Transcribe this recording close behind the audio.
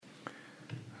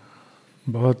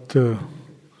बहुत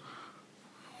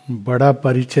बड़ा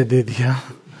परिचय दे दिया।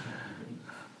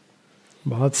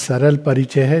 बहुत सरल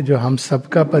परिचय है, जो हम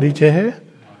सबका परिचय है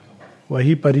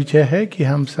वही परिचय है कि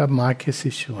हम सब माँ के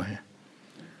शिशु हैं।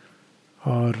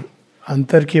 और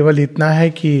अंतर केवल इतना है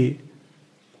कि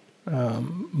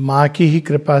माँ की ही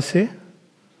कृपा से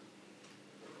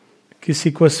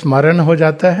किसी को स्मरण हो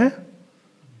जाता है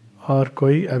और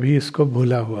कोई अभी इसको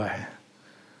भूला हुआ है।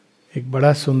 एक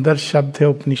बड़ा सुंदर शब्द है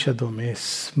उपनिषदों में,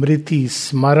 स्मृति,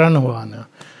 स्मरण होना।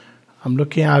 हम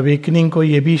लोग के यहाँ अवेकनिंग को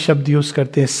ये भी शब्द यूज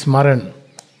करते हैं, स्मरण।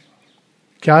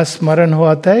 क्या स्मरण हो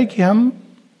आता है कि हम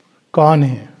कौन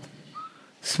हैं,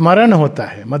 स्मरण होता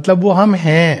है, मतलब वो हम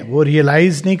हैं, वो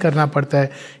रियलाइज नहीं करना पड़ता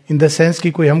है इन द सेंस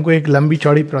कि कोई हमको एक लंबी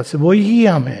चौड़ी प्रोसेस, वो ही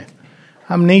हम हैं,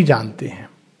 हम नहीं जानते हैं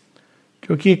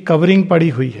क्योंकि एक कवरिंग पड़ी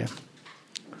हुई है,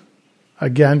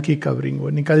 अज्ञान की कवरिंग, वो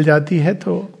निकल जाती है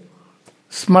तो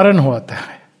स्मरण होता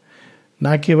है।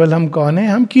 ना केवल हम कौन हैं,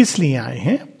 हम किस लिए आए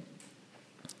हैं,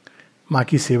 माँ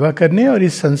की सेवा करने और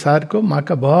इस संसार को माँ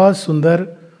का बहुत सुंदर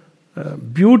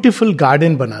ब्यूटीफुल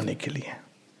गार्डन बनाने के लिए।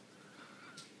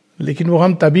 लेकिन वो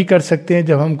हम तभी कर सकते हैं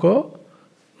जब हमको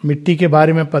मिट्टी के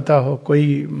बारे में पता हो।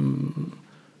 कोई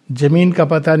जमीन का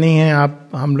पता नहीं है,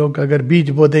 हम लोग अगर बीज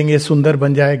बो देंगे सुंदर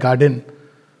बन जाए गार्डन,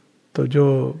 तो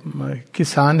जो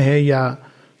किसान है या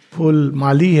फूल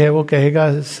माली है वो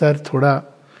कहेगा सर थोड़ा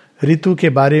ऋतु के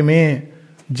बारे में,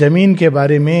 जमीन के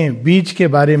बारे में, बीज के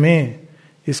बारे में,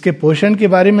 इसके पोषण के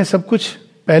बारे में सब कुछ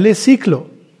पहले सीख लो।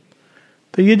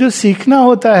 तो ये जो सीखना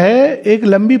होता है एक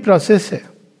लंबी प्रोसेस है।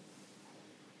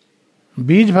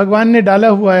 बीज भगवान ने डाला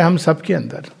हुआ है हम सबके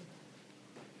अंदर,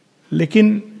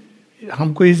 लेकिन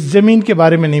हमको इस जमीन के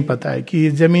बारे में नहीं पता है कि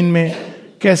इस जमीन में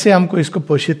कैसे हमको इसको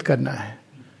पोषित करना है,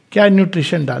 क्या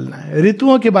न्यूट्रिशन डालना है।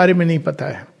 ऋतुओं के बारे में नहीं पता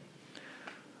है,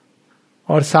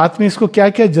 और साथ में इसको क्या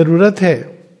क्या जरूरत है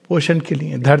पोषण के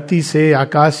लिए, धरती से,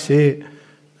 आकाश से,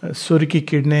 सूर्य की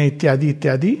किरणें इत्यादि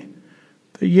इत्यादि।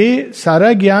 तो ये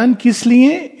सारा ज्ञान किस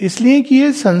लिए? इसलिए कि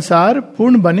ये संसार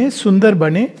पूर्ण बने, सुंदर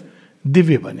बने,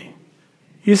 दिव्य बने।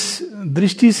 इस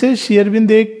दृष्टि से श्री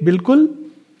अरविंद एक बिल्कुल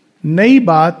नई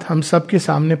बात हम सबके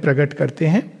सामने प्रकट करते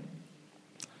हैं,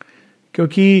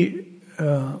 क्योंकि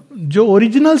जो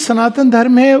ओरिजिनल सनातन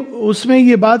धर्म है उसमें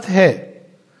ये बात है,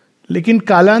 लेकिन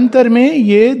कालांतर में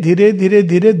ये धीरे धीरे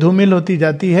धीरे धूमिल होती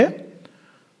जाती है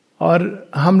और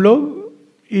हम लोग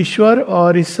ईश्वर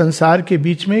और इस संसार के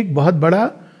बीच में एक बहुत बड़ा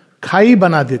खाई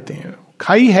बना देते हैं।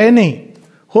 खाई है नहीं,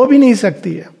 हो भी नहीं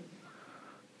सकती है,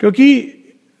 क्योंकि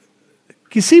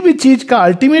किसी भी चीज का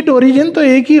अल्टीमेट ओरिजिन तो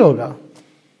एक ही होगा।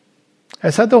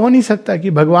 ऐसा तो हो नहीं सकता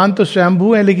कि भगवान तो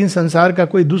स्वयंभू है लेकिन संसार का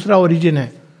कोई दूसरा ओरिजिन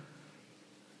है,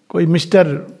 कोई मिस्टर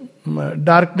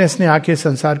डार्कनेस ने आके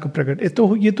संसार को प्रकट।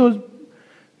 ये तो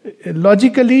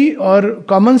लॉजिकली और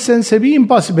कॉमन सेंस से भी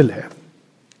इम्पॉसिबल है।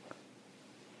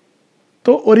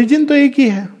 तो ओरिजिन तो एक ही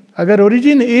है। अगर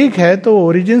ओरिजिन एक है तो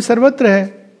ओरिजिन सर्वत्र है,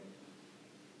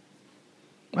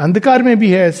 अंधकार में भी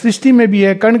है, सृष्टि में भी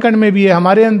है, कण कण में भी है,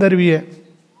 हमारे अंदर भी है।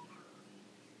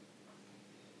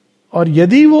 और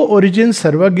यदि वो ओरिजिन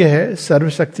सर्वज्ञ है,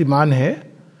 सर्वशक्तिमान है,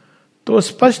 तो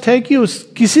स्पष्ट है कि उस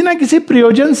किसी ना किसी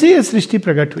प्रयोजन से यह सृष्टि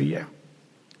प्रकट हुई है।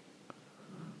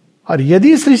 और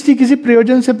यदि सृष्टि किसी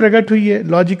प्रयोजन से प्रकट हुई है,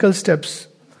 लॉजिकल स्टेप्स,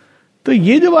 तो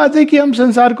ये जो बात है कि हम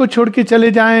संसार को छोड़ के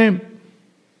चले जाएं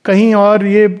कहीं और,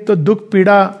 ये तो दुख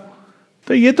पीड़ा,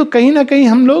 तो ये तो कहीं ना कहीं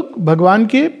हम लोग भगवान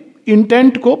के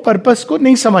इंटेंट को, पर्पस को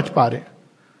नहीं समझ पा रहे।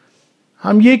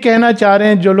 हम ये कहना चाह रहे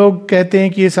हैं, जो लोग कहते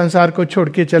हैं कि ये संसार को छोड़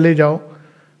के चले जाओ,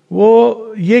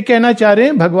 वो ये कहना चाह रहे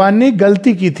हैं भगवान ने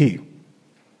गलती की थी,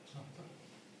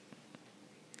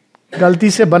 गलती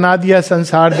से बना दिया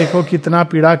संसार, देखो कितना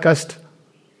पीड़ा कष्ट,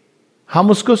 हम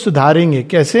उसको सुधारेंगे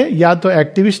कैसे? या तो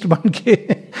एक्टिविस्ट बन के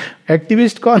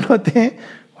एक्टिविस्ट कौन होते हैं?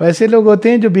 वैसे लोग होते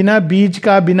हैं जो बिना बीज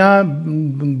का, बिना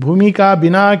भूमि का,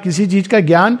 बिना किसी चीज का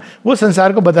ज्ञान, वो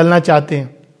संसार को बदलना चाहते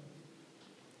हैं।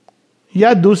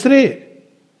 या दूसरे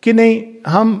कि नहीं,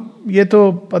 हम ये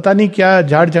तो पता नहीं क्या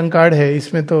झाड़ झंकाड़ है,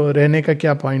 इसमें तो रहने का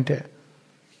क्या पॉइंट है।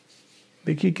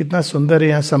 देखिए कितना सुंदर है,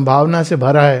 यहाँ संभावना से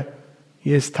भरा है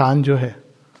ये स्थान जो है।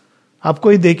 आप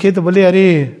कोई देखे तो बोले अरे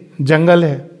जंगल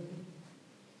है,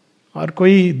 और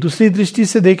कोई दूसरी दृष्टि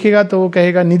से देखेगा तो वो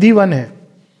कहेगा निधिवन है।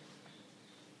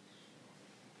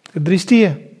 दृष्टि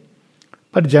है,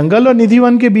 पर जंगल और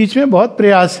निधिवन के बीच में बहुत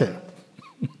प्रयास है।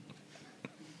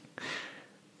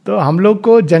 तो हम लोग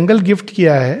को जंगल गिफ्ट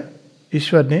किया है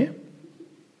ईश्वर ने,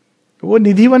 वो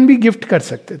निधिवन भी गिफ्ट कर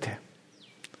सकते थे,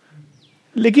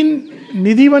 लेकिन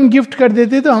निधिवन गिफ्ट कर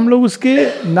देते तो हम लोग उसके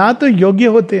ना तो योग्य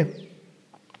होते।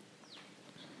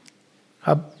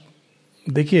 अब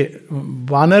देखिए,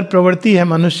 वानर प्रवृत्ति है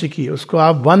मनुष्य की, उसको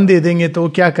आप वन दे देंगे तो वो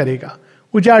क्या करेगा?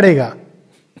 उजाड़ेगा,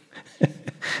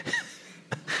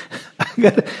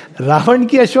 अगर रावण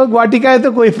की अशोक वाटिका है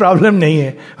तो कोई प्रॉब्लम नहीं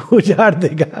है, उजाड़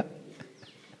देगा।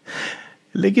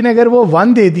 लेकिन अगर वो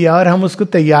वन दे दिया और हम उसको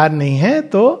तैयार नहीं है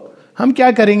तो हम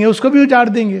क्या करेंगे, उसको भी उजाड़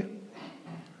देंगे।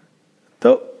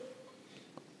 तो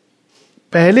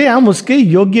पहले हम उसके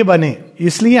योग्य बने।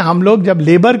 इसलिए हम लोग जब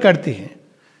लेबर करते हैं,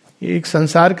 ये एक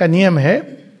संसार का नियम है,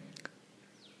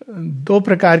 दो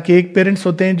प्रकार के, एक पेरेंट्स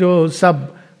होते हैं जो सब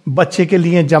बच्चे के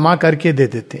लिए जमा करके दे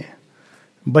देते हैं,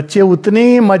 बच्चे उतने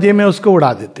ही मजे में उसको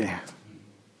उड़ा देते हैं।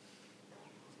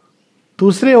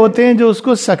 दूसरे होते हैं जो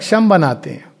उसको सक्षम बनाते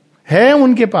हैं, है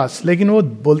उनके पास लेकिन वो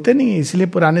बोलते नहीं है। इसलिए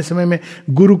पुराने समय में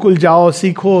गुरुकुल जाओ,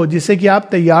 सीखो, जिससे कि आप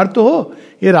तैयार तो हो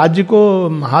ये राज्य को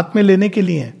हाथ में लेने के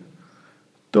लिए।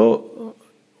 तो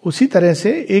उसी तरह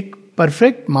से एक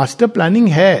परफेक्ट मास्टर प्लानिंग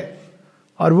है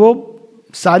और वो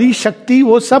सारी शक्ति,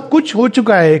 वो सब कुछ हो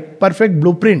चुका है, एक परफेक्ट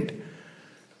ब्लूप्रिंट।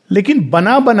 लेकिन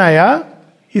बना बनाया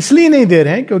इसलिए नहीं दे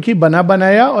रहे हैं क्योंकि बना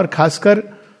बनाया, और खासकर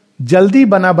जल्दी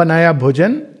बना बनाया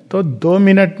भोजन तो 2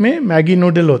 मिनट में मैगी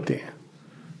नूडल होते हैं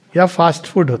या फास्ट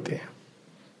फूड होते हैं।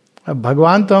 अब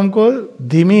भगवान तो हमको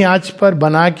धीमी आंच पर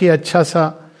बना के अच्छा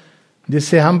सा,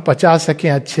 जिससे हम पचा सकें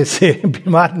अच्छे से,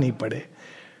 बीमार नहीं पड़े।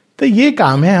 तो ये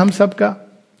काम है हम सब का।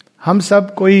 हम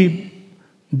सब, कोई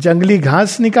जंगली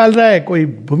घास निकाल रहा है, कोई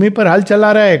भूमि पर हल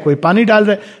चला रहा है, कोई पानी डाल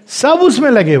रहा है, सब उसमें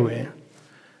लगे हुए हैं,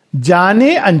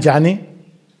 जाने अनजाने।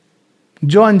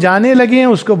 जो अनजाने लगे हैं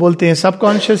उसको बोलते हैं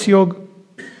सबकॉन्शियस योग,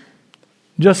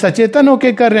 जो सचेतन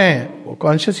होके कर रहे हैं वो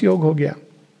कॉन्शियस योग हो गया।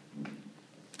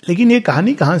 लेकिन ये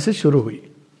कहानी कहां से शुरू हुई,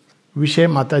 विषय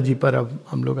माता जी पर अब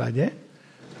हम लोग आ जाए।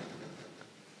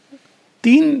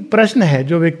 3 प्रश्न है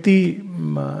जो व्यक्ति,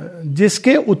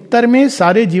 जिसके उत्तर में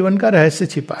सारे जीवन का रहस्य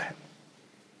छिपा है।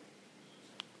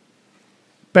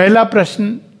 पहला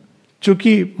प्रश्न,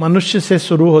 चूंकि मनुष्य से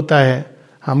शुरू होता है,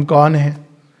 हम कौन हैं?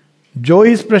 जो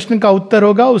इस प्रश्न का उत्तर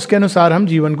होगा उसके अनुसार हम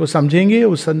जीवन को समझेंगे,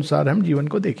 उस अनुसार हम जीवन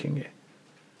को देखेंगे।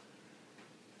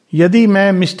 यदि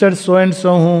मैं मिस्टर सो एंड सो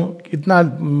हूं, इतना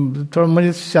थोड़ा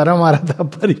मुझे शर्म आ रहा था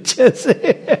परिचय से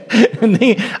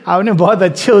नहीं, आपने बहुत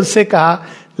अच्छे उससे कहा,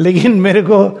 लेकिन मेरे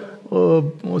को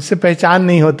उससे पहचान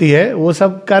नहीं होती है। वो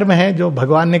सब कर्म है जो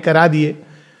भगवान ने करा दिए।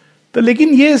 तो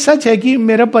लेकिन ये सच है कि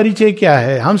मेरा परिचय क्या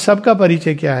है, हम सबका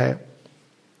परिचय क्या है।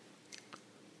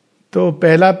 तो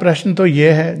पहला प्रश्न तो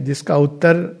ये है जिसका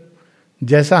उत्तर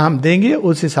जैसा हम देंगे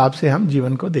उस हिसाब से हम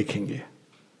जीवन को देखेंगे।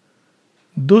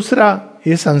 दूसरा,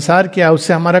 ये संसार क्या है,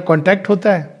 उससे हमारा कांटेक्ट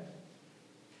होता है।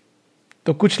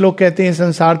 तो कुछ लोग कहते हैं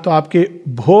संसार तो आपके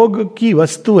भोग की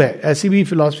वस्तु है, ऐसी भी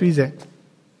फिलॉसफीज है।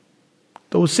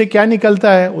 तो उससे क्या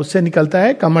निकलता है? उससे निकलता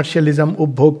है कमर्शियलिज्म,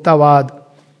 उपभोक्तावाद।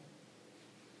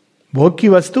 भोग की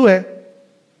वस्तु है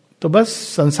तो बस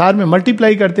संसार में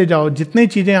मल्टीप्लाई करते जाओ, जितनी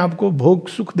चीजें आपको भोग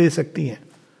सुख दे सकती हैं।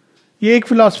 ये एक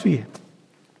फिलॉसफी है।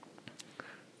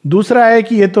 दूसरा है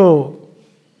कि ये तो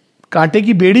कांटे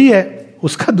की बेड़ी है,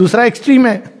 उसका दूसरा एक्सट्रीम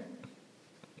है,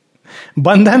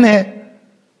 बंधन है।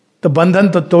 तो बंधन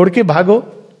तो तोड़ के भागो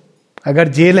अगर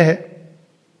जेल है।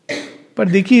 पर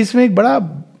देखिए इसमें एक बड़ा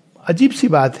अजीब सी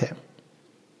बात है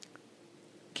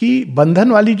कि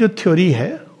बंधन वाली जो थ्योरी है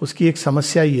उसकी एक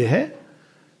समस्या ये है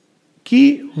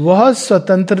कि वह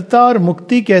स्वतंत्रता और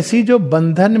मुक्ति कैसी जो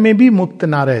बंधन में भी मुक्त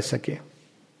ना रह सके।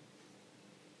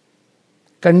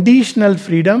 Conditional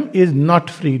freedom is not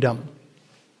freedom,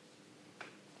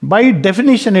 by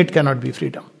definition it cannot be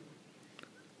freedom.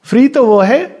 Free तो वो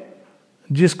है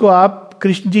जिसको आप,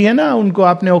 कृष्ण जी है ना, उनको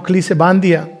आपने ओखली से बांध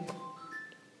दिया,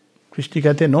 कृष्ण जी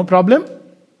कहते नो प्रॉब्लम,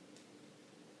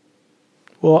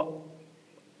 वो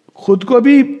खुद को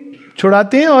भी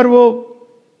छुड़ाते हैं और वो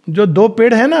जो 2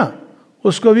 पेड़ है ना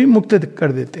उसको भी मुक्त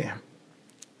कर देते हैं।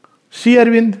 श्री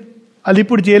अरविंद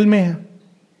अलीपुर जेल में है,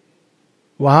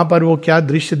 वहां पर वो क्या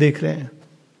दृश्य देख रहे हैं।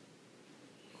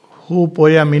 हु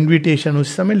पोयम इन्विटेशन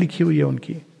उस समय लिखी हुई है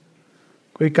उनकी।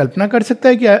 कोई कल्पना कर सकता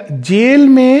है क्या जेल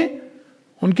में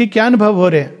उनके क्या अनुभव हो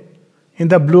रहे हैं? In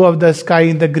the blue of the sky,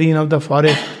 in the green of the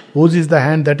forest, whose is the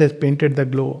hand that has painted the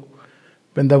glow,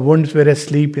 when the wounds were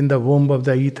asleep in the womb of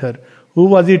the ether, who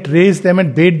was it raised them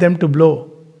and bade them to blow?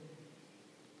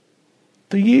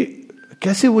 तो ये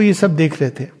कैसे वो ये सब देख रहे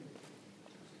थे?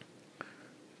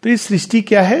 तो ये सृष्टि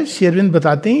क्या है? श्री अरविंद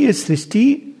बताते हैं ये सृष्टि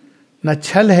न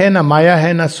छल है, न माया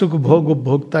है, न सुख भोग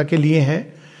उपभोक्ता के लिए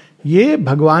है। ये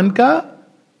भगवान का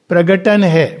प्रगटन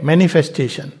है,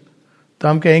 मैनिफेस्टेशन। तो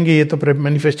हम कहेंगे ये तो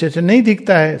मैनिफेस्टेशन नहीं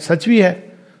दिखता है, सच भी है।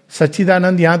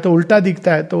 सच्चिदानंद यहां तो उल्टा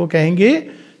दिखता है। तो वो कहेंगे,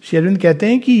 श्री अरविंद कहते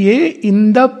हैं कि ये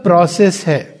इन द प्रोसेस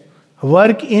है,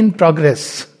 वर्क इन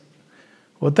प्रोग्रेस।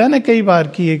 होता है ना कई बार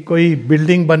कि कोई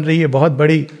बिल्डिंग बन रही है बहुत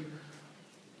बड़ी,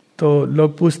 तो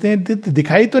लोग पूछते हैं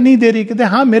दिखाई तो नहीं दे रही, कहते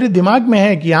हाँ मेरे दिमाग में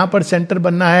है कि यहां पर सेंटर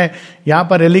बनना है, यहां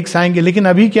पर एलिक्स आएंगे, लेकिन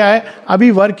अभी क्या है,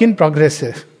 अभी वर्क इन प्रोग्रेस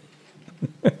है।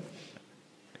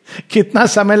 कितना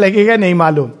समय लगेगा नहीं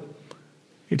मालूम,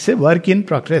 it's a work in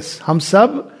progress. हम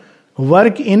सब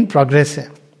वर्क इन प्रोग्रेस है,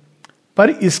 पर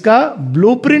इसका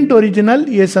ब्लूप्रिंट ओरिजिनल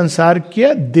ये संसार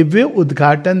के दिव्य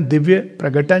उद्घाटन, दिव्य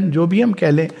प्रकटन, जो भी हम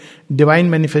कह लें, डिवाइन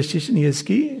मैनिफेस्टेशन, ये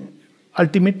इसकी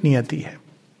अल्टीमेट नियति है।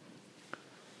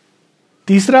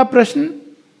 तीसरा प्रश्न,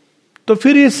 तो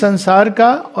फिर ये संसार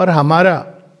का और हमारा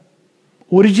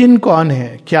ओरिजिन कौन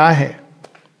है, क्या है?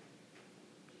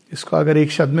 इसको अगर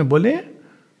एक शब्द में बोले,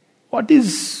 व्हाट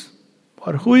इज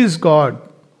और हु इज गॉड,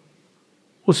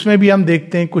 उसमें भी हम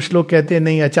देखते हैं कुछ लोग कहते हैं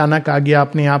नहीं अचानक आ गया,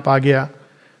 अपने आप आ गया।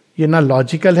 ये ना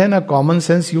लॉजिकल है ना कॉमन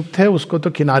सेंस युक्त है, उसको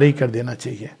तो किनारे ही कर देना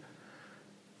चाहिए।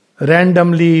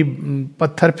 रैंडमली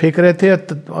पत्थर फेंक रहे थे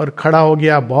और खड़ा हो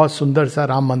गया बहुत सुंदर सा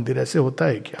राम मंदिर, ऐसे होता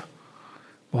है क्या?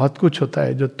 बहुत कुछ होता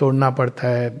है जो तोड़ना पड़ता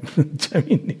है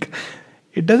जमीन।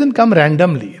 It doesn't come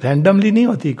randomly, randomly नहीं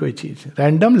होती कोई चीज।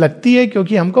 रैंडम लगती है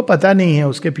क्योंकि हमको पता नहीं है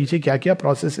उसके पीछे क्या क्या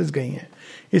प्रोसेसेस गई हैं,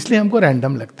 इसलिए हमको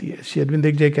रैंडम लगती है। श्री अरविंद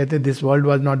एक जगह कहते हैं this world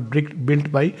was not built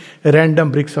by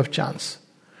random bricks of chance.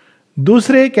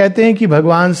 दूसरे कहते हैं कि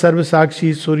भगवान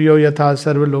सर्वसाक्षी सूर्यो यथा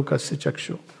सर्वलोकस्य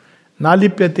चक्षु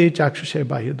नालिप्यते चाक्षुषे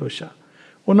बाह्य दोषा।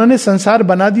 उन्होंने संसार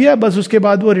बना दिया, बस उसके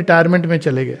बाद वो रिटायरमेंट में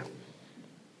चले गए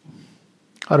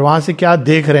और वहां से क्या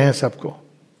देख रहे हैं सबको।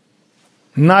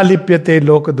 ना लिप्यते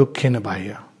लोक दुखे न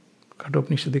बाह्य,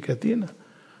 कठोपनिषद कहती है ना,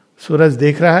 सूरज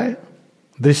देख रहा है,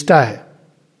 दृष्टा है,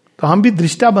 तो हम भी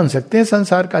दृष्टा बन सकते हैं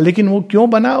संसार का। लेकिन वो क्यों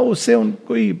बना, उससे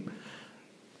कोई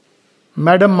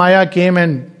madam Maya came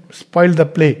and spoil the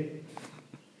play.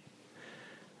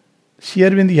 Shri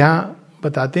Arvind यहां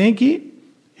बताते हैं कि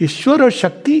ईश्वर और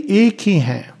शक्ति एक ही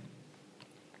हैं,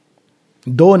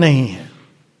 दो नहीं है।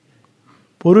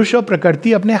 पुरुष और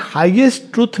प्रकृति अपने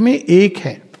हाईएस्ट ट्रुथ में एक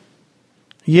है।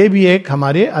 यह भी एक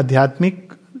हमारे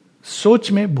आध्यात्मिक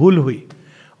सोच में भूल हुई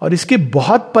और इसके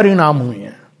बहुत परिणाम हुए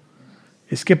हैं।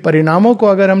 इसके परिणामों को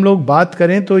अगर हम लोग बात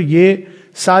करें तो ये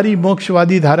सारी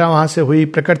मोक्षवादी धारा वहां से हुई।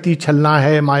 प्रकृति छलना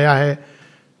है, माया है।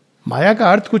 माया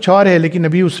का अर्थ कुछ और है, लेकिन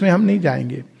अभी उसमें हम नहीं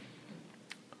जाएंगे।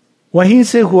 वहीं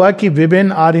से हुआ कि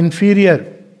विमेन आर इंफीरियर,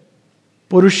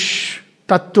 पुरुष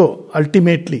तत्व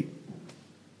अल्टीमेटली।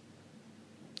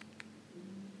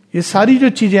 ये सारी जो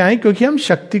चीजें आई क्योंकि हम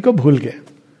शक्ति को भूल गए।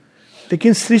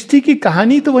 लेकिन सृष्टि की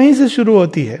कहानी तो वहीं से शुरू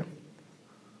होती है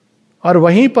और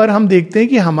वहीं पर हम देखते हैं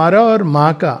कि हमारा और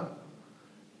मां का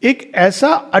एक ऐसा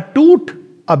अटूट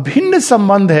अभिन्न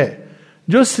संबंध है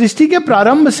जो सृष्टि के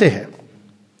प्रारंभ से है।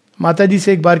 माता जी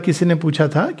से एक बार किसी ने पूछा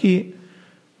था कि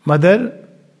mother,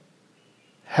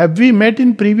 have we met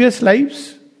in previous lifes?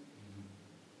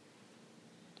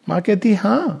 मां कहती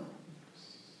हां,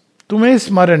 तुम्हें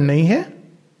स्मरण नहीं है,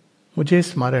 मुझे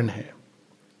स्मरण है।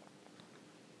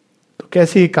 तो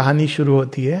कैसे ये कहानी शुरू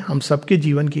होती है? हम सबके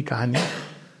जीवन की कहानी,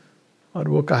 और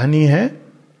वो कहानी है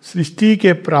सृष्टि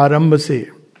के प्रारंभ से।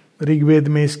 ऋग्वेद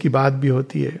में इसकी बात भी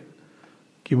होती है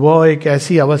कि वो एक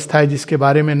ऐसी अवस्था है जिसके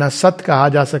बारे में ना सत कहा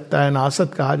जा सकता है, ना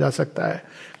असत कहा जा सकता है,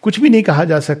 कुछ भी नहीं कहा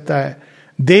जा सकता है।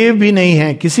 देव भी नहीं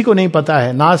है, किसी को नहीं पता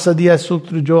है। ना सदिया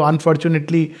सूत्र जो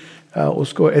अनफॉर्चुनेटली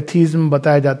उसको एथीज्म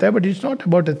बताया जाता है, but it's not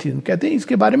about atheism. कहते हैं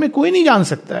इसके बारे में कोई नहीं जान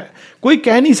सकता है, कोई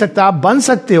कह नहीं सकता। आप बन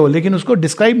सकते हो लेकिन उसको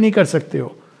डिस्क्राइब नहीं कर सकते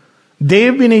हो।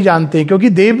 देव भी नहीं जानते क्योंकि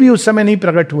देव भी उस समय नहीं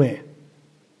प्रकट हुए।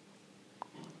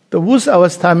 तो उस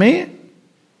अवस्था में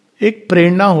एक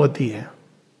प्रेरणा होती है,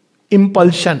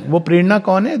 इंपल्शन। वो प्रेरणा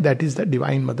कौन है? That is the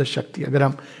divine mother Shakti. अगर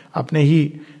हम अपने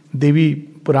ही देवी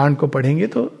पुराण को पढ़ेंगे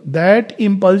तो दैट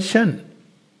इंपल्शन,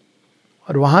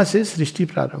 और वहां से सृष्टि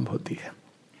प्रारंभ होती है।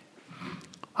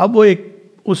 अब वो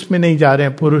एक उसमें नहीं जा रहे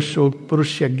हैं,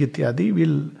 पुरुष यज्ञ इत्यादि।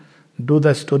 Will do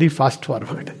the story fast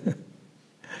forward.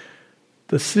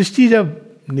 तो सृष्टि जब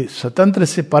स्वतंत्र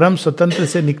से, परम स्वतंत्र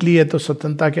से निकली है, तो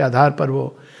स्वतंत्रता के आधार पर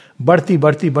वो बढ़ती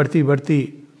बढ़ती बढ़ती बढ़ती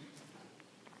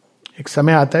एक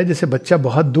समय आता है जैसे बच्चा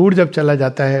बहुत दूर जब चला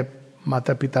जाता है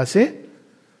माता पिता से,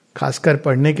 खासकर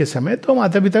पढ़ने के समय, तो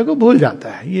माता पिता को भूल जाता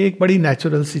है। ये एक बड़ी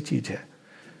नेचुरल सी चीज है।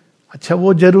 अच्छा,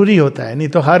 वो जरूरी होता है, नहीं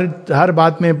तो हर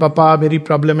बात में पापा मेरी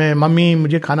प्रॉब्लम है, मम्मी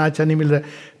मुझे खाना अच्छा नहीं मिल रहा है,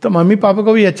 तो मम्मी पापा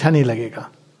को भी अच्छा नहीं लगेगा।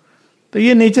 तो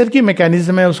ये नेचर की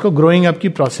मैकेनिज्म है, उसको ग्रोइंग अप की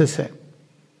प्रोसेस है।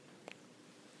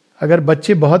 अगर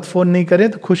बच्चे बहुत फोन नहीं करें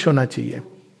तो खुश होना चाहिए,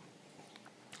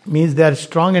 means they are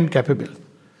strong and capable.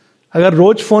 अगर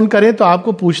रोज फोन करें तो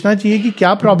आपको पूछना चाहिए कि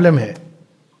क्या प्रॉब्लम है,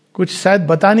 कुछ शायद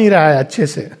बता नहीं रहा है अच्छे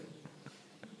से।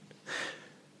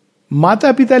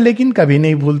 माता पिता लेकिन कभी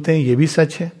नहीं भूलते हैं, ये भी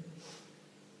सच है।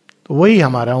 तो वही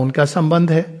हमारा उनका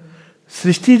संबंध है।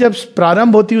 सृष्टि जब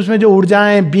प्रारंभ होती है उसमें जो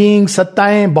ऊर्जाएं, बीइंग,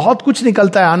 सत्ताएं, बहुत कुछ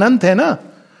निकलता है, अनंत है ना,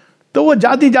 तो वो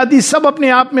जाती जाती सब अपने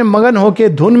आप में मगन होके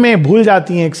धुन में भूल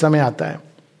जाती हैं। एक समय आता है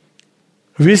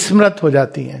विस्मृत हो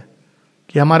जाती हैं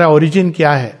कि हमारा ओरिजिन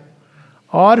क्या है,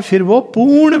 और फिर वो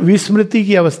पूर्ण विस्मृति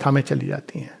की अवस्था में चली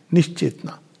जाती हैं,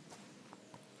 निश्चेतना।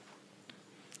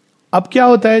 अब क्या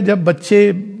होता है, जब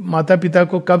बच्चे माता पिता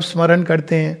को कब स्मरण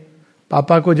करते हैं?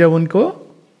 पापा को जब उनको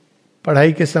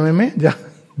पढ़ाई के समय में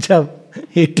जब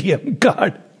एटीएम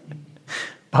कार्ड,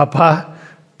 पापा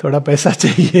थोड़ा पैसा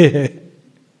चाहिए,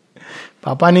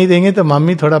 पापा नहीं देंगे तो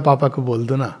मम्मी थोड़ा पापा को बोल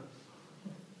दो ना,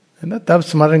 है ना, तब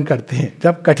स्मरण करते हैं।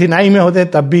 जब कठिनाई में होते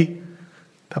हैं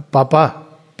तब पापा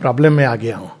प्रॉब्लम में आ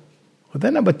गया हूं, होता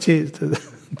है ना बच्चे।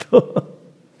 तो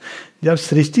जब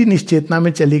सृष्टि निश्चेतना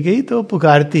में चली गई तो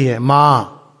पुकारती है मां,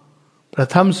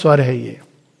 प्रथम स्वर है ये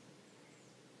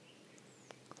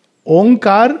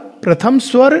ओंकार, प्रथम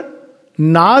स्वर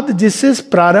नाद जिससे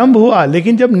प्रारंभ हुआ,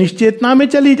 लेकिन जब निश्चेतना में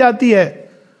चली जाती है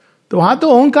तो वहां तो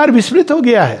ओंकार विस्मृत हो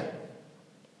गया है।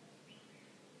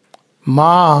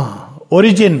 मां,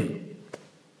 ओरिजिन।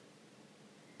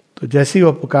 तो जैसी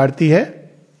वो पुकारती है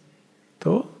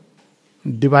तो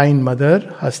डिवाइन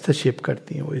मदर हस्तक्षेप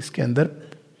करती है, वो इसके अंदर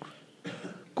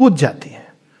कूद जाती है।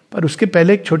 पर उसके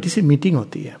पहले एक छोटी सी मीटिंग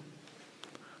होती है।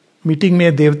 मीटिंग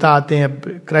में देवता आते हैं,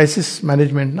 अब क्राइसिस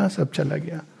मैनेजमेंट ना सब चला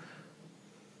गया,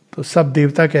 तो सब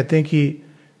देवता कहते हैं कि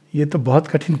ये तो बहुत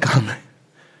कठिन काम है,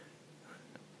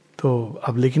 तो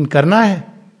अब लेकिन करना है।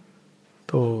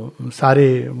 तो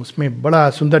सारे उसमें बड़ा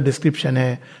सुंदर डिस्क्रिप्शन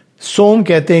है। सोम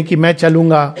कहते हैं कि मैं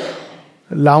चलूंगा,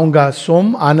 लाऊंगा।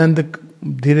 सोम आनंद,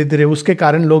 धीरे धीरे उसके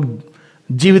कारण लोग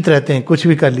जीवित रहते हैं, कुछ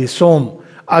भी कर ली। सोम।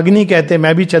 अग्नि कहते हैं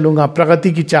मैं भी चलूंगा,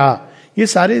 प्रगति की चाह। ये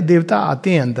सारे देवता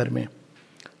आते हैं अंदर में,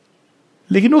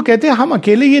 लेकिन वो कहते हैं हम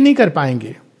अकेले ये नहीं कर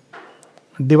पाएंगे।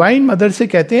 डिवाइन मदर से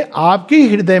कहते हैं आपके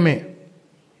हृदय में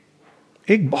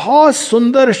एक बहुत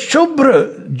सुंदर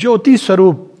शुभ्र ज्योति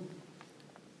स्वरूप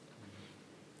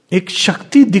एक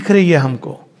शक्ति दिख रही है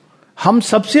हमको, हम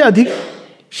सबसे अधिक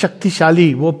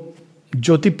शक्तिशाली वो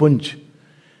ज्योतिपुंज,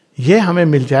 ये हमें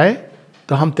मिल जाए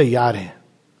तो हम तैयार हैं।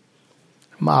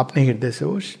 मां अपने हृदय से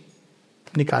वो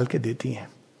निकाल के देती हैं।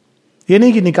 ये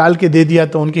नहीं कि निकाल के दे दिया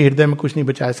तो उनके हृदय में कुछ नहीं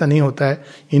बचा, ऐसा नहीं होता है।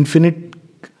 इन्फिनिट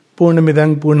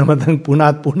पूर्णमिदं पूर्णमदं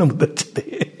पूर्णात् पूर्णमुदच्यते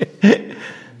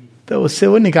तो उससे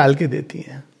वो निकाल के देती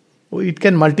हैं। वो इट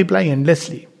कैन मल्टीप्लाई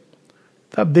एंडलेसली।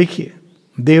 तब देखिए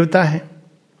देवता है,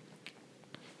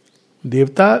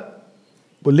 देवता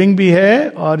पुल्लिंग भी है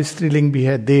और स्त्रीलिंग भी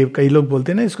है। देव, कई लोग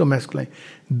बोलते हैं ना इसको मैस्कुलाइन।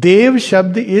 देव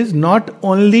शब्द इज नॉट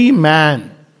ओनली मैन,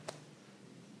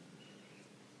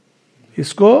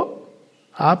 इसको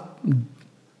आप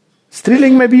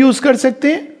स्त्रीलिंग में भी यूज कर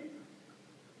सकते हैं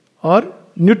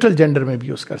और न्यूट्रल जेंडर में भी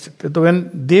यूज कर सकते हैं। तो वेन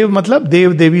देव मतलब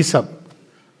देव देवी सब,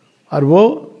 और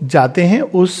वो जाते हैं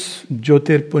उस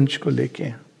ज्योतिर्पुंज को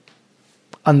लेके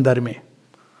अंदर में।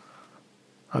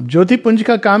 अब ज्योतिपुंज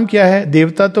का काम क्या है?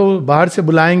 देवता तो बाहर से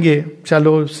बुलाएंगे,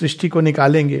 चलो सृष्टि को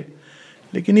निकालेंगे,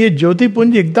 लेकिन ये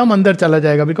ज्योतिपुंज एकदम अंदर चला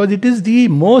जाएगा, because it is the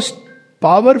most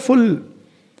powerful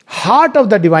heart of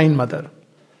the divine mother.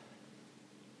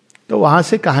 तो वहां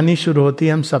से कहानी शुरू होती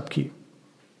है हम सबकी।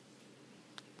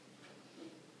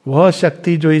 वह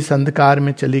शक्ति जो इस अंधकार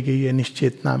में चली गई है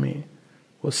निश्चेतना में,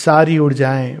 वो सारी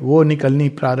ऊर्जाएं वो निकलनी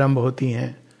प्रारंभ होती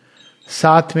हैं।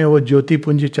 साथ में वो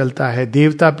ज्योतिपुंज चलता है,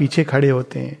 देवता पीछे खड़े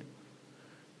होते हैं।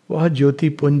 वह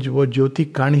ज्योतिपुंज, वो ज्योति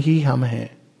कण ही हम हैं।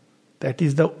 That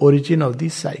is the origin of the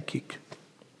psychic.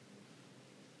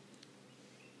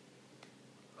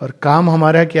 और काम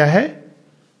हमारा क्या है?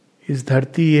 इस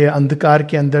धरती, ये अंधकार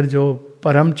के अंदर जो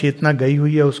परम चेतना गई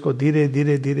हुई है उसको धीरे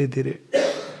धीरे धीरे धीरे,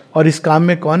 और इस काम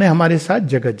में कौन है हमारे साथ?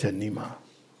 जगत जननी मां।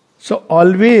 So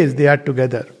always they are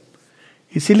together.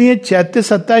 इसीलिए चैत्य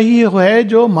सत्ता ही है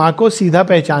जो मां को सीधा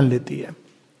पहचान लेती है।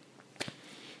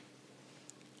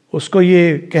 उसको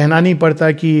ये कहना नहीं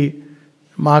पड़ता कि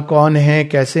मां कौन है,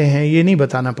 कैसे हैं, ये नहीं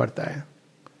बताना पड़ता है।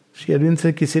 श्री अरविंद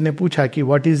से किसी ने पूछा कि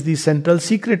what is the central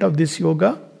secret of this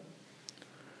yoga?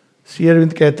 Shri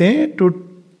Arvind कहते हैं to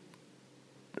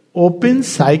open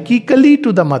psychically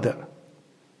to the mother.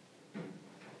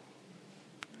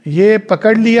 ये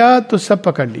पकड़ लिया तो सब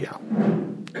पकड़ लिया।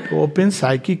 Open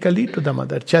psychically to the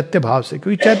mother, चैत्य भाव से,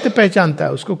 क्योंकि चैत्य पहचानता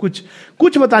है, उसको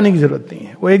कुछ बताने की जरूरत नहीं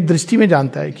है। वो एक दृष्टि में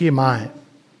जानता है कि ये मां है।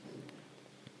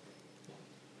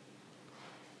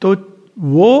 तो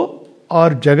वो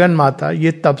और जगन माता,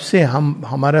 ये तब से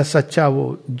हमारा सच्चा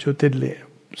वो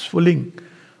ज्योतिर्लिंग स्फुलिंग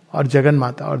और जगन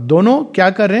माता, और दोनों क्या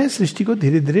कर रहे हैं? सृष्टि को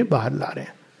धीरे धीरे बाहर ला रहे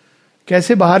हैं।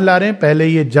 कैसे बाहर ला रहे हैं? पहले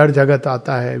ये जड़ जगत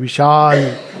आता है,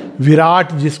 विशाल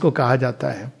विराट जिसको कहा जाता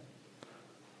है,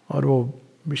 और वो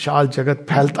विशाल जगत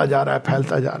फैलता जा रहा है,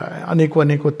 फैलता जा रहा है, अनेकों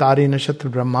अनेकों तारे, नक्षत्र,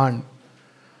 ब्रह्मांड।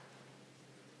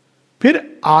 फिर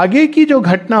आगे की जो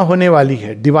घटना होने वाली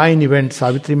है, डिवाइन इवेंट,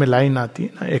 सावित्री में लाइन आती है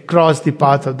ना, across the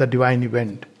path of the divine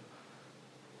event.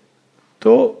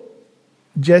 तो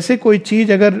जैसे कोई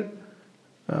चीज अगर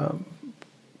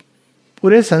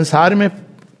पूरे संसार में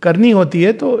करनी होती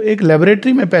है तो एक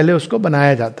लेबोरेटरी में पहले उसको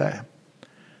बनाया जाता है।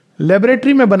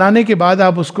 लेबोरेटरी में बनाने के बाद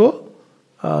आप उसको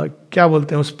क्या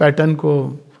बोलते हैं, उस पैटर्न को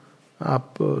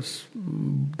आप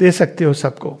दे सकते हो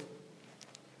सबको।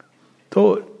 तो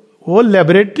वो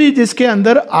लेबोरेटरी जिसके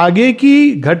अंदर आगे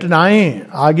की घटनाएं,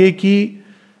 आगे की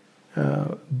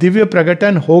दिव्य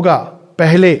प्रकटन होगा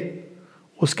पहले,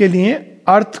 उसके लिए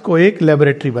अर्थ को एक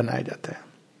लेबोरेटरी बनाया जाता है।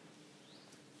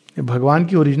 ये भगवान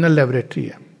की ओरिजिनल लेबोरेटरी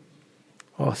है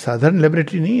और साधारण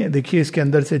लेबोरेटरी नहीं है। देखिए इसके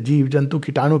अंदर से जीव जंतु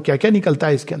कीटाणु क्या क्या निकलता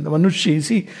है इसके अंदर। मनुष्य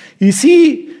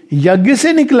इसी यज्ञ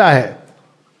से निकला है।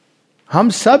 हम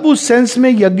सब उस सेंस में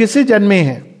यज्ञ से जन्मे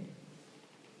हैं,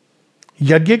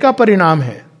 यज्ञ का परिणाम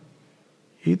है।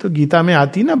 ये तो गीता में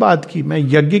आती ना बात की, मैं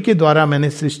यज्ञ के द्वारा मैंने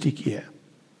सृष्टि की है।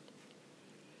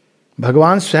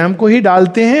 भगवान स्वयं को ही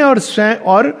डालते हैं और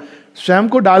स्वयं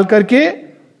को डाल करके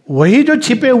वही जो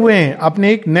छिपे हुए हैं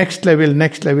अपने एक नेक्स्ट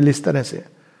लेवल इस तरह से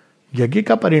यज्ञ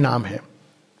का परिणाम है।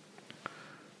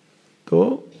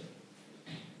 तो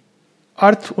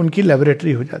अर्थ उनकी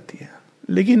लेबोरेटरी हो जाती है।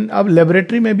 लेकिन अब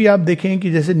लेबोरेटरी में भी आप देखें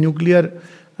कि जैसे न्यूक्लियर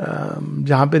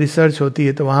जहां पे रिसर्च होती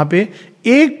है तो वहां पे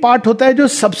एक पार्ट होता है जो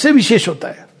सबसे विशेष होता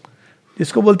है,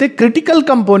 जिसको बोलते हैं क्रिटिकल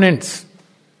कंपोनेंट्स।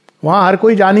 वहां हर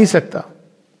कोई जा नहीं सकता,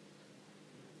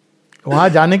 वहां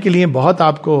जाने के लिए बहुत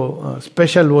आपको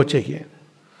स्पेशल वो चाहिए।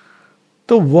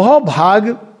 तो वह भाग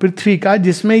पृथ्वी का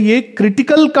जिसमें ये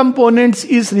क्रिटिकल कंपोनेंट्स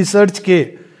इस रिसर्च के,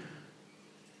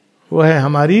 वो है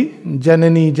हमारी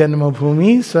जननी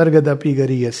जन्मभूमि स्वर्गदपि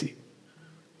गरीयसी,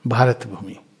 भारत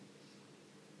भूमि।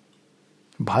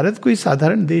 भारत कोई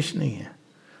साधारण देश नहीं है,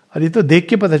 और ये तो देख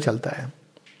के पता चलता है।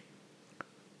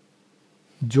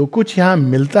 जो कुछ यहां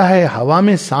मिलता है हवा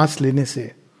में सांस लेने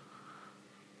से,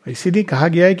 इसीलिए कहा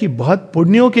गया है कि बहुत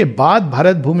पुण्यों के बाद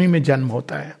भारत भूमि में जन्म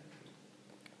होता है।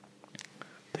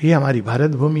 तो ये हमारी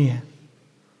भारत भूमि है,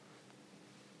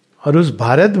 और उस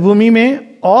भारत भूमि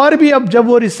में और भी अब जब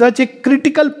वो रिसर्च एक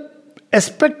क्रिटिकल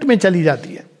एस्पेक्ट में चली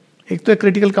जाती है, एक तो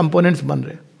क्रिटिकल कंपोनेंट्स बन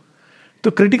रहे,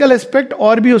 तो क्रिटिकल एस्पेक्ट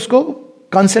और भी उसको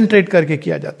कंसंट्रेट करके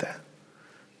किया जाता है।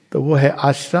 तो वो है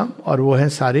आश्रम, और वो है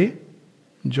सारे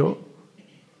जो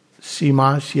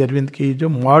सीमा श्री अरविंद की जो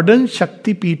मॉडर्न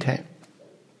शक्तिपीठ है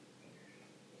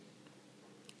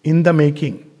इन द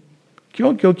मेकिंग।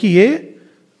 क्यों? क्योंकि ये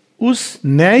उस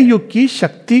नए युग की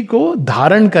शक्ति को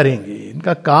धारण करेंगे।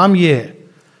 इनका काम ये है,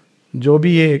 जो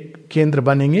भी ये केंद्र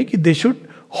बनेंगे, कि they should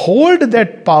hold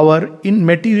that power in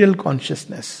material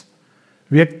consciousness.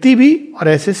 व्यक्ति भी और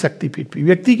ऐसे शक्तिपीठ भी।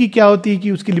 व्यक्ति की क्या होती है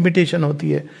कि उसकी लिमिटेशन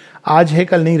होती है, आज है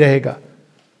कल नहीं रहेगा।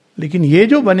 लेकिन ये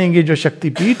जो बनेंगे जो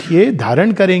शक्तिपीठ, ये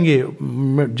धारण करेंगे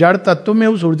जड़ तत्व में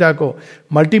उस ऊर्जा को,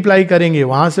 मल्टीप्लाई करेंगे,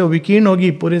 वहां से वो विकीर्ण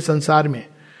होगी पूरे संसार में।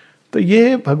 तो ये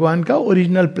है भगवान का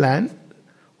ओरिजिनल प्लान,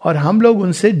 और हम लोग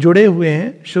उनसे जुड़े हुए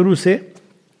हैं शुरू से।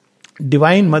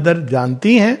 डिवाइन मदर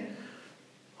जानती हैं,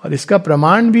 और इसका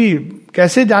प्रमाण भी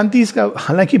कैसे जानती, इसका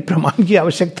हालांकि प्रमाण की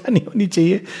आवश्यकता नहीं होनी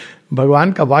चाहिए,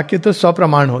 भगवान का वाक्य तो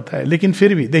स्वप्रमाण होता है। लेकिन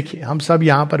फिर भी देखिए, हम सब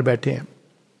यहां पर बैठे हैं,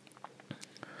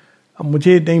 अब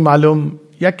मुझे नहीं मालूम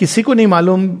या किसी को नहीं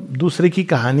मालूम दूसरे की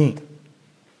कहानी,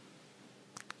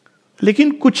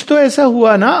 लेकिन कुछ तो ऐसा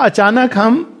हुआ ना, अचानक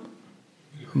हम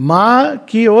मां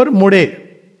की ओर मुड़े,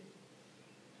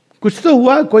 कुछ तो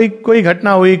हुआ, कोई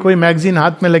घटना हुई, कोई मैगजीन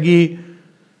हाथ में लगी।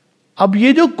 अब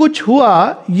ये जो कुछ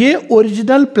हुआ, ये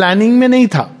ओरिजिनल प्लानिंग में नहीं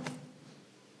था,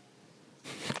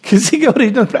 किसी के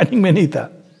ओरिजिनल प्लानिंग में नहीं था।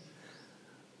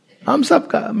 हम सब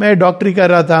का, मैं डॉक्टरी कर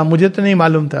रहा था, मुझे तो नहीं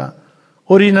मालूम था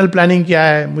ओरिजिनल प्लानिंग क्या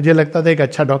है। मुझे लगता था एक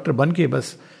अच्छा डॉक्टर बन के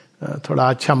बस थोड़ा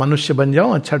अच्छा मनुष्य बन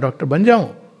जाऊं, अच्छा डॉक्टर बन जाऊं।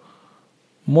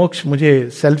 मोक्ष मुझे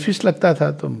सेल्फिश लगता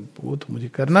था, तो वो तो मुझे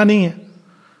करना नहीं है।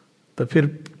 तो फिर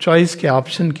चॉइस क्या,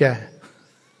 ऑप्शन क्या है?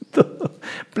 तो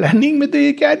प्लानिंग में तो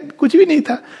ये क्या, कुछ भी नहीं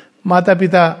था। माता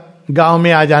पिता गांव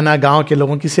में आ जाना, गांव के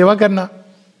लोगों की सेवा करना,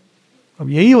 अब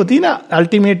यही होती ना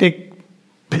अल्टीमेट एक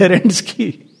पेरेंट्स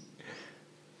की।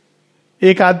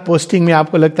 एक आध पोस्टिंग में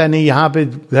आपको लगता है नहीं यहां पे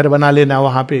घर बना लेना,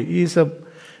 वहां पे ये सब।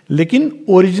 लेकिन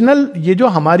ओरिजिनल ये जो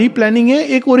हमारी प्लानिंग है,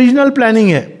 एक ओरिजिनल प्लानिंग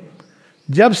है।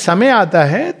 जब समय आता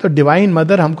है तो डिवाइन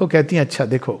मदर हमको कहती है, अच्छा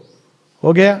देखो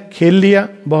हो गया, खेल लिया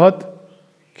बहुत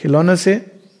खिलौने से,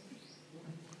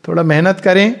 थोड़ा मेहनत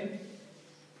करें।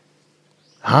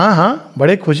 हाँ,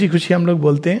 बड़े खुशी खुशी हम लोग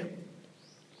बोलते हैं।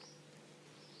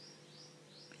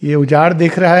 ये उजाड़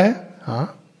देख रहा है,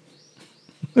 हाँ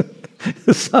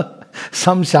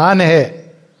शमशान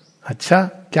है। अच्छा,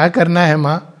 क्या करना है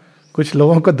माँ? कुछ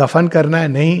लोगों को दफन करना है?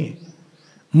 नहीं,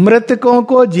 मृतकों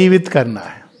को जीवित करना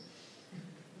है।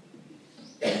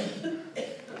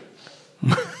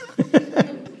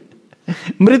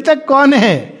 मृतक कौन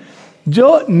है?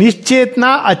 जो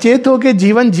निश्चेतना अचेत होकर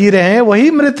जीवन जी रहे हैं,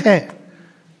 वही मृत हैं।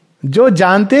 जो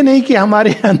जानते नहीं कि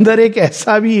हमारे अंदर एक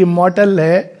ऐसा भी इमॉर्टल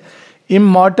है,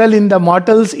 immortal in the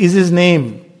mortals is his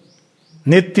name,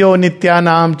 नित्यो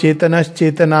नित्यानाम चेतनश्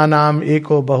चेतनानाम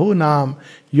एको बहु नाम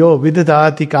यो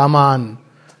विदधाति कामान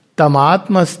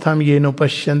तमात्मस्थम ये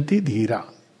नुपश्यन्ति धीरा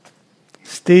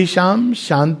स्तेषाम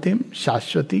शांतिम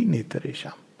शाश्वती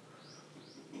नेतरेशम।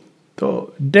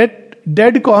 तो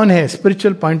डेड कौन है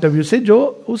स्पिरिचुअल पॉइंट ऑफ व्यू से?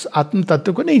 जो उस आत्म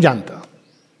तत्व को नहीं जानता।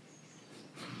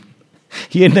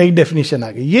 ये नई डेफिनेशन आ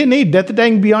गई। ये नहीं डेथ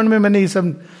टाइम बियॉन्ड में मैंने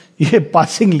ये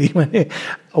पासिंग ली मैंने।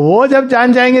 वो जब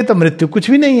जान जाएंगे तो मृत्यु कुछ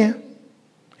भी नहीं है।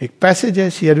 एक पैसेज है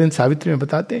श्री अरविंद सावित्री में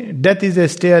बताते हैं, death is a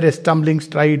stair, a stumbling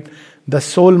stride the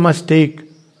soul must take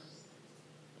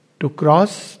to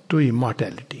cross to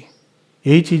immortality.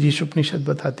 यही चीज ईश उपनिषद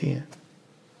बताती है।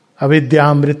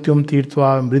 अविद्याम मृत्युम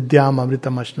तीर्थवा मृद्याम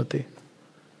अमृतम अश्नुते।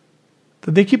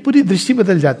 तो देखिए पूरी दृष्टि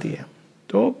बदल जाती है।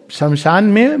 तो शमशान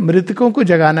में मृतकों को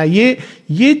जगाना,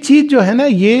 ये चीज जो है ना,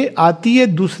 ये आती है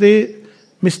दूसरे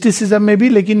मिस्टिसिज्म में भी,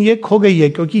 लेकिन ये खो गई है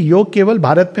क्योंकि योग केवल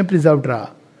भारत में प्रिजर्व्ड रहा।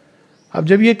 अब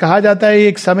जब ये कहा जाता है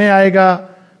एक समय आएगा,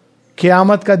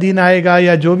 क़यामत का दिन आएगा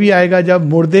या जो भी आएगा, जब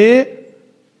मुर्दे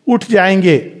उठ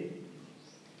जाएंगे,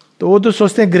 तो वो तो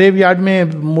सोचते हैं ग्रेव यार्ड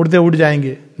में मुर्दे उठ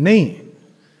जाएंगे। नहीं,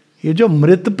 ये जो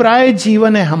मृतप्राय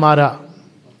जीवन है हमारा,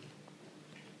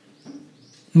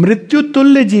 मृत्यु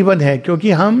तुल्य जीवन है,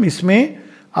 क्योंकि हम इसमें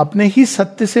अपने ही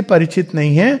सत्य से परिचित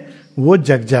नहीं है, वो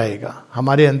जग जाएगा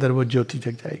हमारे अंदर, वो ज्योति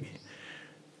जग जाएगी।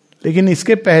 लेकिन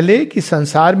इसके पहले कि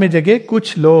संसार में जगे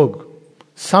कुछ लोग,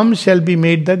 some shall be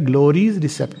made the glory's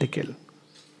receptacle.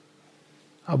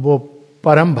 अब वो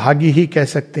परम भागी ही कह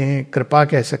सकते हैं, कृपा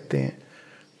कह सकते हैं।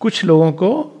 कुछ लोगों को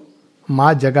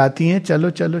मां जगाती हैं, चलो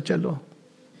चलो चलो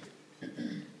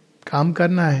काम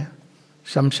करना है,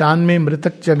 शमशान में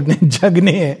मृतक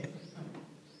जगने हैं।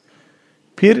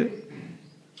 फिर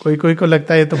कोई को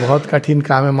लगता है ये तो बहुत कठिन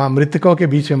काम है, मां मृतकों के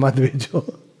बीच में मत भेजो।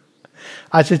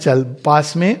 अच्छा चल,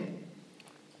 पास में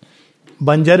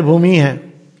बंजर भूमि है,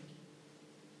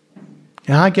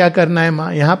 यहां क्या करना है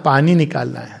मां? यहां पानी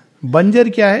निकालना है। बंजर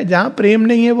क्या है? जहां प्रेम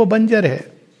नहीं है वो बंजर है।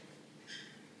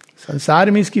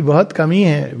 संसार में इसकी बहुत कमी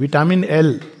है। विटामिन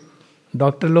एल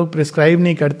डॉक्टर लोग प्रिस्क्राइब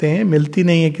नहीं करते हैं, मिलती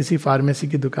नहीं है किसी फार्मेसी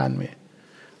की दुकान में।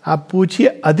 आप पूछिए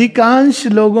अधिकांश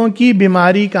लोगों की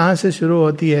बीमारी कहां से शुरू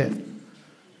होती है?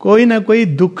 कोई ना कोई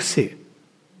दुख से,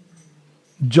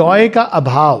 जॉय का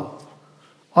अभाव।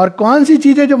 और कौन सी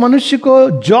चीज है जो मनुष्य को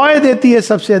जॉय देती है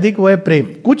सबसे अधिक? वो है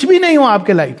प्रेम। कुछ भी नहीं हो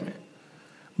आपके लाइफ में,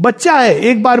 बच्चा है,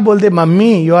 एक बार बोल दे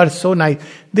mummy you are so nice,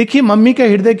 देखिए मम्मी का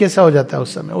हृदय कैसा हो जाता है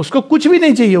उस समय। उसको कुछ भी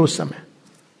नहीं चाहिए उस समय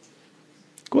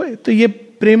कोई। तो ये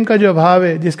प्रेम का जो अभाव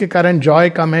है जिसके कारण जॉय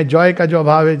कम है, जॉय का जो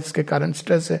अभाव है जिसके कारण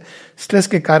स्ट्रेस है, स्ट्रेस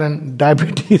के कारण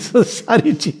डायबिटीज,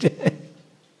 सारी चीजें हैं।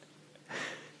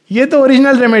 ये तो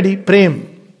ओरिजिनल रेमेडी प्रेम।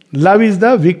 Love is the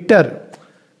victor,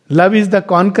 love is the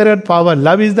conqueror power,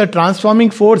 love is the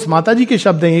transforming force. माता जी के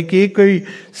शब्द हैं कि कोई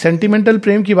सेंटिमेंटल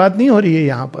प्रेम की बात नहीं हो रही है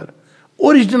यहां पर।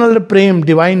 ओरिजिनल प्रेम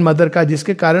डिवाइन मदर का,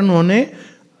 जिसके कारण उन्होंने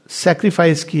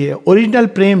सैक्रिफाइस किए। ओरिजिनल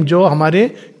प्रेम जो हमारे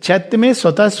चैत्य में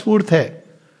स्वतः स्फूर्त है।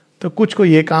 तो कुछ को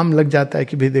ये काम लग जाता है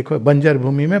कि भाई देखो बंजर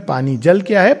भूमि में पानी, जल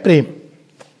क्या है? प्रेम।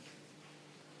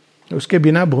 उसके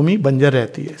बिना भूमि बंजर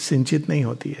रहती है, सिंचित नहीं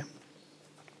होती है।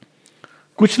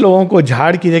 कुछ लोगों को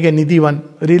झाड़ की जगह निधि वन,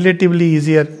 रिलेटिवली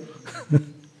इजियर।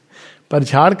 पर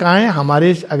झाड़ कहाँ है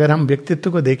हमारे? अगर हम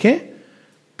व्यक्तित्व को देखें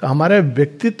तो हमारा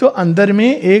व्यक्तित्व अंदर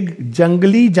में एक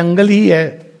जंगली जंगल ही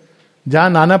है, जहां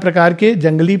नाना प्रकार के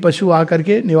जंगली पशु आकर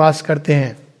के निवास करते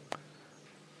हैं।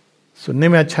 सुनने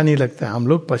में अच्छा नहीं लगता है, हम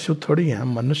लोग पशु थोड़ी हैं,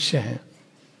 हम मनुष्य हैं।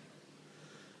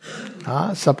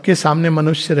 हाँ, सबके सामने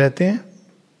मनुष्य रहते हैं।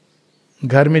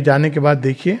 घर में जाने के बाद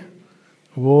देखिए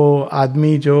वो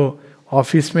आदमी जो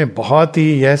ऑफिस में बहुत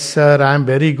ही yes sir I am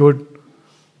very good,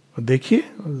 देखिए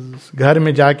घर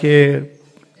में जाके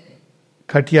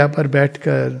खटिया पर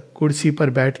बैठकर, कुर्सी पर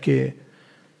बैठ के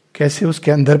कैसे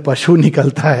उसके अंदर पशु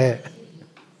निकलता है।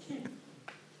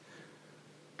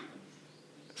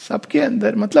 सबके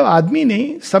अंदर, मतलब आदमी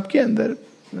नहीं, सबके अंदर।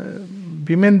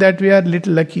 Women that we are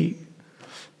little lucky,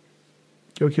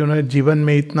 क्योंकि उन्होंने जीवन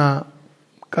में इतना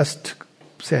कष्ट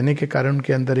सहने के कारण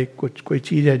उनके अंदर एक कोई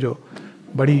चीज है जो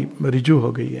बड़ी रिजू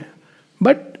हो गई है।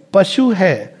 बट पशु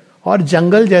है और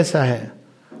जंगल जैसा है।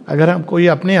 अगर हम कोई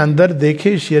अपने अंदर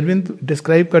देखे, श्री अरविंद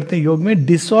डिस्क्राइब करते हैं योग में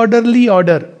डिसऑर्डरली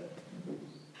ऑर्डर।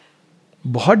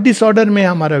 बहुत डिसऑर्डर में है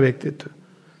हमारा व्यक्तित्व,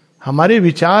 हमारे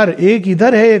विचार एक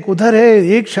इधर है एक उधर है,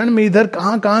 एक क्षण में इधर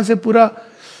कहां कहां से पूरा।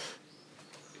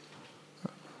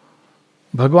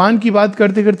 भगवान की बात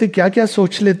करते करते क्या क्या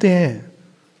सोच लेते हैं।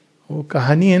 वो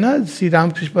कहानी है ना श्री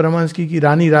रामकृष्ण परमहंस की, कि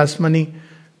रानी रासमणी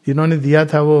जिन्होंने दिया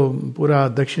था वो पूरा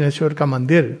दक्षिणेश्वर का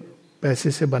मंदिर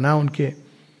पैसे से बना उनके,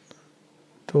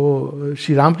 तो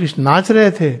श्री रामकृष्ण नाच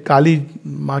रहे थे काली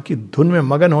माँ की धुन में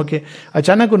मगन होके,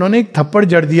 अचानक उन्होंने एक थप्पड़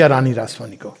जड़ दिया रानी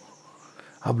रासमणी को।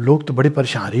 अब लोग तो बड़े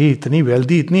परेशान, अरे इतनी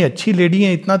वेल्दी इतनी अच्छी लेडी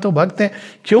है, इतना तो भक्त है,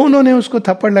 क्यों उन्होंने उसको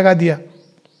थप्पड़ लगा दिया।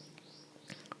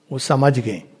 वो समझ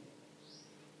गए,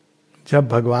 जब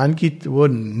भगवान की वो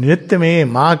नृत्य में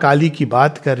माँ काली की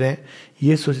बात कर रहे हैं,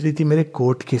 ये सोच रही थी मेरे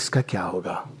कोर्ट केस का क्या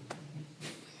होगा।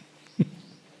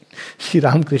 श्री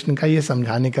रामकृष्ण का ये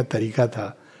समझाने का तरीका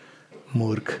था,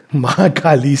 मूर्ख, माँ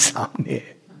काली सामने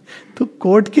है, तो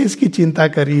कोर्ट केस की चिंता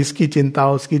करी, इसकी चिंता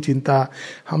उसकी चिंता।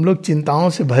 हम लोग चिंताओं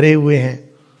से भरे हुए हैं,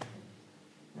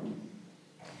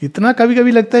 इतना कभी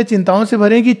कभी लगता है चिंताओं से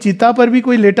भरे कि चिता पर भी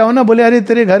कोई लेटा हो ना, बोले अरे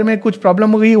तेरे घर में कुछ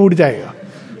प्रॉब्लम हो गई, उड़ जाएगा।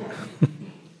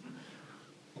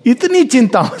 इतनी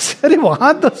चिंताओं से, अरे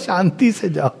वहां तो शांति से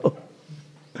जाओ।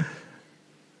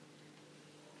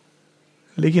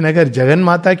 लेकिन अगर जगन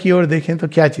माता की ओर देखें तो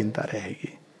क्या चिंता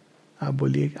रहेगी। आप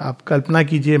बोलिए, आप कल्पना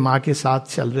कीजिए माँ के साथ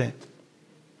चल रहे हैं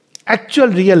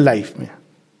एक्चुअल रियल लाइफ में,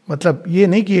 मतलब ये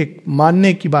नहीं कि एक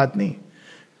मानने की बात नहीं,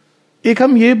 एक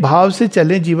हम ये भाव से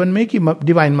चले जीवन में कि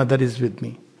divine mother is with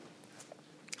me.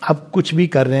 आप कुछ भी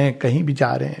कर रहे हैं, कहीं भी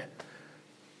जा रहे हैं,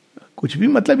 कुछ भी,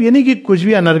 मतलब ये नहीं कि कुछ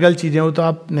भी अनर्गल चीजें हो तो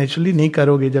आप नेचुरली नहीं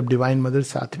करोगे जब डिवाइन मदर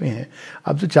साथ में है।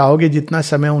 आप तो चाहोगे जितना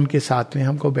समय उनके साथ में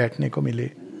हमको बैठने को मिले,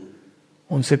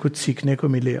 उनसे कुछ सीखने को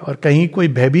मिले। और कहीं कोई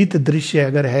भयभीत दृश्य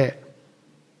अगर है,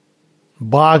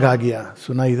 बाघ आ गया,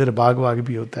 सुना इधर बाघ वाघ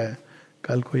भी होता है,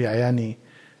 कल कोई आया नहीं,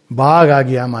 बाघ आ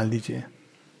गया मान लीजिए,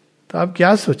 तो आप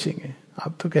क्या सोचेंगे?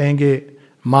 आप तो कहेंगे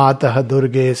मातः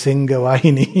दुर्गे सिंह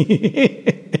वाहिनी।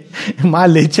 माँ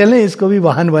ले चलें, इसको भी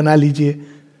वाहन बना लीजिए,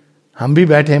 हम भी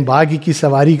बैठे हैं, बाघ की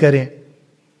सवारी करें।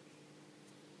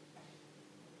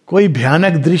 कोई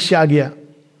भयानक दृश्य आ गया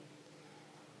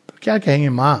तो क्या कहेंगे?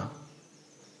 मां,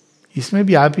 इसमें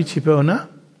भी आप ही छिपे हो ना,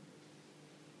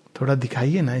 थोड़ा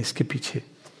दिखाइए ना इसके पीछे।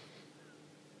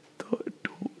 तो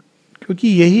क्योंकि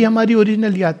यही हमारी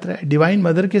ओरिजिनल यात्रा है, डिवाइन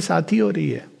मदर के साथ ही हो रही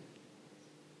है।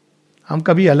 हम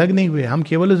कभी अलग नहीं हुए, हम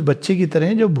केवल उस बच्चे की तरह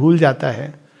हैं जो भूल जाता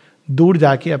है दूर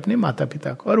जाके अपने माता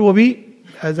पिता को। और वो भी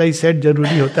एज आई सेड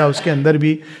जरूरी होता है उसके अंदर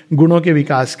भी गुणों के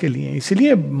विकास के लिए।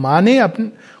 इसलिए माँ ने अपने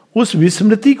उस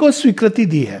विस्मृति को स्वीकृति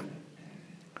दी है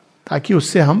ताकि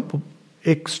उससे हम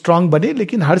एक स्ट्रांग बने,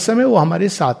 लेकिन हर समय वो हमारे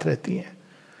साथ रहती हैं।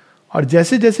 और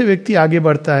जैसे जैसे व्यक्ति आगे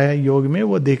बढ़ता है योग में,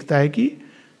 वो देखता है कि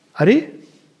अरे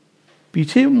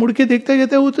पीछे मुड़ के देखता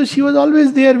कहता है वो तो she was always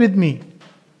there with me,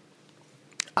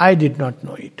 I did not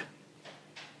know it.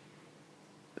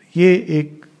 ये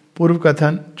एक पूर्व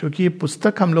कथन, जो कि ये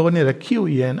पुस्तक हम लोगों ने रखी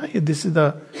हुई है ना, ये this is the,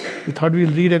 we thought we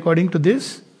will read according to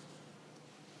this,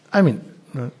 I mean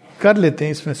कर लेते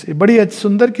हैं इसमें से। बड़ी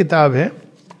सुंदर किताब है,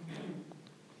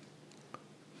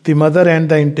 the mother and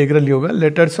the integral yoga,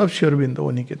 letters of Shri Aurobindo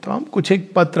उन्हीं के। तो हम कुछ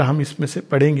एक पत्र हम इसमें से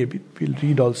पढ़ेंगे भी, विल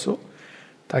रीड ऑल्सो,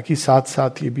 ताकि साथ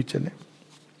साथ ये भी चले।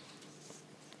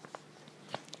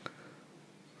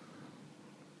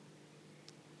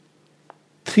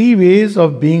 Three ways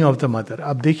of being of the mother.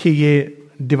 अब देखिए, ये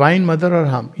डिवाइन मदर और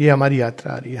हम, ये हमारी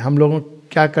यात्रा आ रही है। हम लोग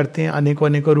क्या करते हैं? अनेकों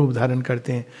अनेकों रूप धारण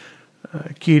करते हैं।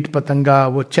 कीट पतंगा,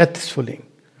 वो चैत स्फुलिंग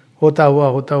होता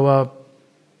हुआ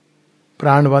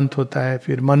प्राणवंत होता है।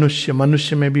 फिर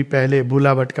मनुष्य में भी पहले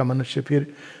भूला भटका मनुष्य, फिर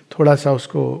थोड़ा सा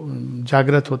उसको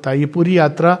जागृत होता है। ये पूरी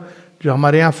यात्रा जो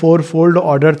हमारे यहाँ 4 फोल्ड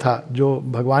ऑर्डर था, जो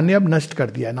भगवान ने अब नष्ट कर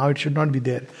दिया, now it should not be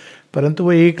there. परंतु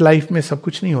वो एक लाइफ में सब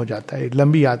कुछ नहीं हो जाता है, एक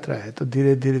लंबी यात्रा है, तो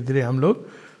धीरे धीरे धीरे हम लोग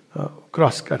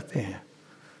क्रॉस करते हैं।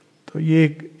 तो ये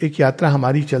एक यात्रा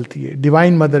हमारी चलती है।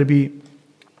 डिवाइन मदर भी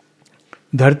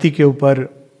धरती के ऊपर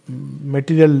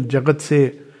मटेरियल जगत से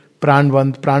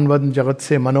प्राणवंत जगत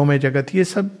से मनोमय जगत, ये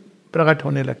सब प्रकट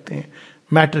होने लगते हैं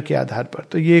मैटर के आधार पर।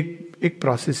 तो ये एक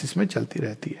प्रोसेस इसमें चलती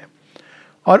रहती है।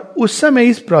 और उस समय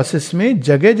इस प्रोसेस में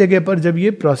जगह जगह पर जब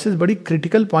ये प्रोसेस बड़ी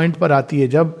क्रिटिकल पॉइंट पर आती है,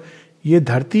 जब ये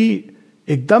धरती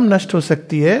एकदम नष्ट हो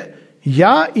सकती है,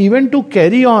 या इवन टू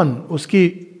कैरी ऑन उसकी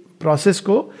प्रोसेस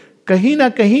को, कहीं ना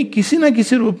कहीं किसी ना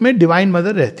किसी रूप में डिवाइन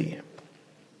मदर रहती है।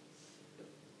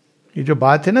 ये जो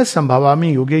बात है ना,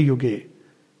 संभवामी युगे युगे,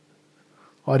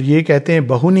 और ये कहते हैं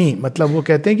बहुनी, मतलब वो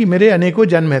कहते हैं कि मेरे अनेकों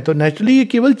जन्म है। तो नेचुरली ये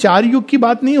केवल 4 युग की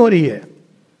बात नहीं हो रही है।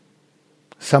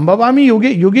 संभवामी युगे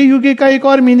युगे युगे का एक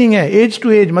और मीनिंग है, एज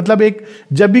टू एज, मतलब एक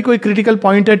जब भी कोई क्रिटिकल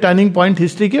पॉइंट है, टर्निंग पॉइंट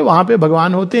हिस्ट्री के, वहां पे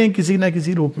भगवान होते हैं किसी ना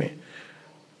किसी रूप में।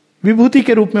 विभूति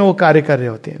के रूप में वो कार्य कर रहे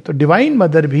होते हैं। तो डिवाइन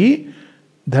मदर भी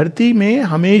धरती में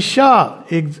हमेशा,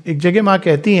 एक जगह मां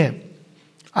कहती हैं,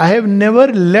 I have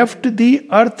never left the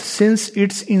earth since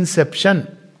its inception.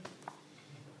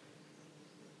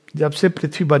 जब से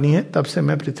पृथ्वी बनी है तब से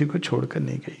मैं पृथ्वी को छोड़कर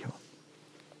नहीं गई हूं।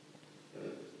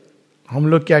 हम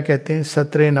लोग क्या कहते हैं,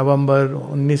 17 नवंबर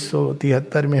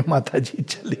 1973 में माता जी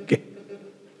चली गई।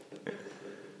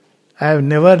 I have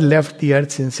never left the earth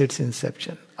since its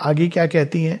inception. आगे क्या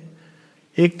कहती हैं,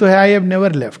 एक तो है आई हैव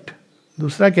नेवर लेफ्ट,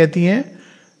 दूसरा कहती हैं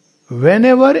when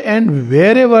ever and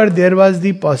where ever there was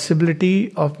the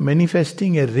possibility of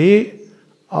manifesting A ray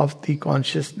of the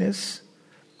consciousness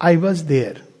I was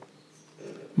there.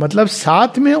 मतलब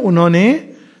साथ में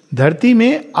उन्होंने धरती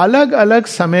में अलग अलग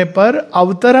समय पर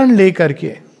अवतरण लेकर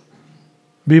के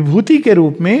विभूति के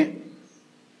रूप में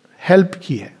हेल्प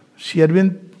की है। श्री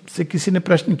अरविंद से किसी ने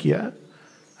प्रश्न किया,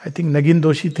 आई थिंक नगीन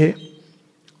दोषी थे,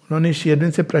 उन्होंने श्री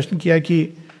अरविंद से प्रश्न किया कि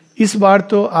इस बार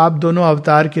तो आप दोनों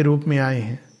अवतार के रूप में आए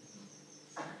हैं,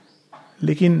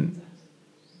 लेकिन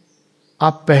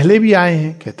आप पहले भी आए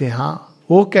हैं। कहते हैं हाँ,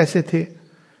 वो कैसे थे?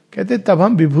 कहते तब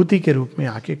हम विभूति के रूप में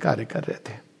आके कार्य कर रहे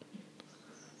थे।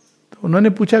 तो उन्होंने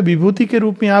पूछा विभूति के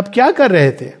रूप में आप क्या कर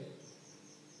रहे थे?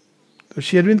 तो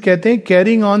श्री अरविंद कहते हैं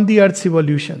carrying on the earth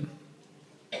evolution,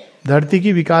 धरती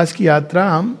की विकास की यात्रा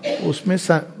हम उसमें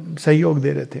सहयोग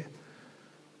दे रहे थे।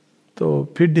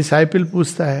 तो फिर डिसाइपल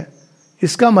पूछता है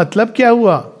इसका मतलब क्या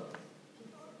हुआ?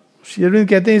 श्री अरविंद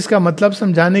कहते हैं इसका मतलब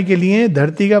समझाने के लिए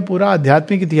धरती का पूरा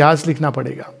आध्यात्मिक इतिहास लिखना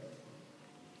पड़ेगा।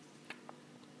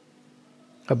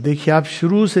 अब देखिए, आप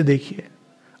शुरू से देखिए,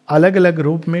 अलग अलग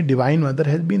रूप में divine mother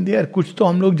has been there. कुछ तो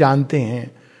हम लोग जानते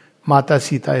हैं, माता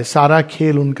सीता है, सारा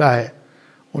खेल उनका है।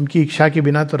 उनकी इच्छा के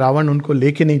बिना तो रावण उनको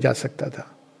लेके नहीं जा सकता था।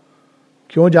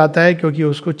 क्यों जाता है? क्योंकि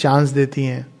उसको चांस देती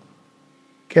हैं।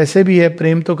 कैसे भी है,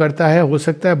 प्रेम तो करता है, हो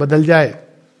सकता है बदल जाए,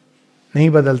 नहीं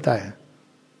बदलता है।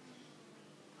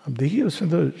 अब देखिए,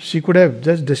 उसमें तो she could have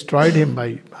just destroyed him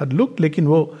by her look, लेकिन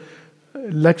वो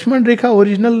लक्ष्मण रेखा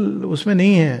ओरिजिनल उसमें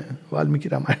नहीं है वाल्मीकि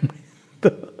रामायण में।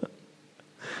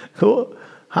 तो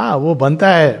हाँ, वो बनता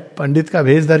है, पंडित का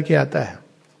भेष धर के आता है,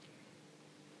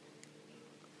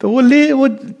 तो वो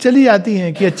चली जाती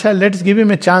हैं कि अच्छा let's give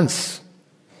him a chance.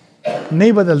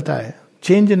 नहीं बदलता है,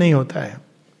 चेंज नहीं होता है,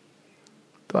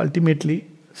 तो अल्टीमेटली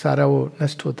सारा वो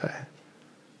नष्ट होता है।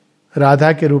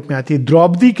 राधा के रूप में आती है,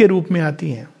 द्रौपदी के रूप में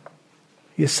आती हैं।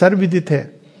 ये सर्वविदित है,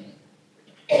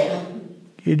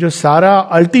 ये जो सारा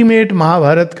अल्टीमेट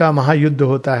महाभारत का महायुद्ध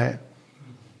होता है,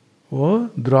 वो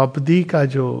द्रौपदी का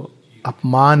जो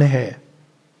अपमान है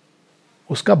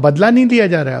उसका बदला नहीं लिया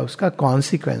जा रहा है, उसका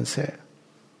कॉन्सिक्वेंस है।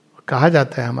 कहा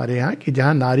जाता है हमारे यहाँ कि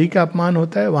जहां नारी का अपमान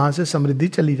होता है वहां से समृद्धि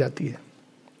चली जाती है।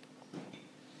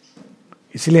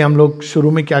 इसलिए हम लोग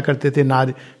शुरू में क्या करते थे,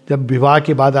 नारी जब विवाह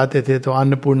के बाद आते थे तो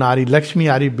अन्नपूर्ण आ रही, लक्ष्मी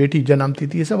आ रही, बेटी जन्मती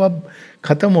थी। ये सब अब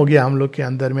खत्म हो गया हम लोग के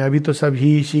अंदर में। अभी तो सब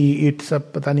ही, शी, इट,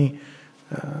 सब पता नहीं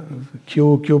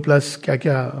क्यू प्लस क्या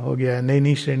क्या हो गया है, नई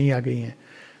नई श्रेणी आ गई हैं।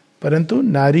 परंतु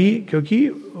नारी क्योंकि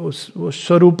वो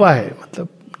स्वरूपा है, मतलब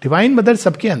डिवाइन मदर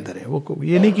सबके अंदर है। वो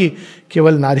ये नहीं कि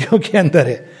केवल नारियों के अंदर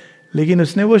है, लेकिन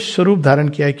उसने वो स्वरूप धारण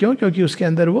किया है। क्यों? क्योंकि उसके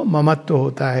अंदर वो ममत्व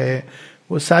होता है।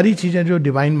 वो सारी चीजें जो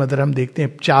डिवाइन मदर हम देखते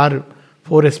हैं,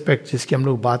 4 एस्पेक्ट जिसकी हम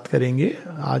लोग बात करेंगे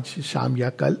आज शाम या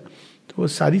कल, तो वो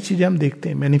सारी चीजें हम देखते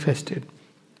हैं मैनिफेस्टेड।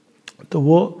 तो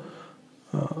वो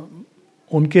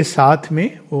उनके साथ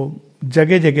में वो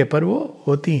जगह जगह पर वो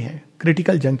होती हैं,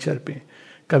 क्रिटिकल जंक्चर पे।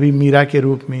 कभी मीरा के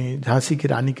रूप में, झांसी की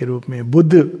रानी के रूप में,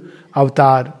 बुद्ध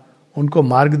अवतार, उनको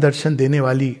मार्गदर्शन देने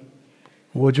वाली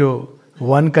वो जो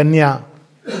वन कन्या,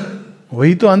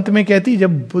 वही तो अंत में कहती,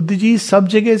 जब बुद्ध जी सब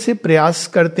जगह से प्रयास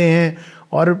करते हैं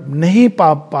और नहीं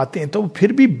पाते हैं, तो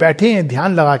फिर भी बैठे हैं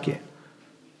ध्यान लगा के,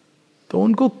 तो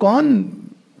उनको कौन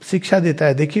शिक्षा देता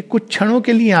है? देखिए, कुछ क्षणों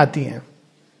के लिए आती हैं।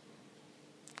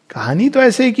 कहानी तो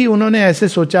ऐसे कि उन्होंने ऐसे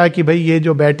सोचा कि भाई ये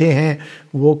जो बैठे हैं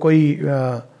वो कोई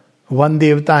वन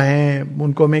देवता हैं,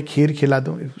 उनको मैं खीर खिला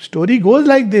दूं। Story goes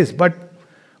like this, but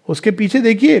उसके पीछे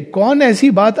देखिए कौन ऐसी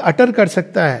बात अटर कर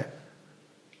सकता है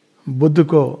बुद्ध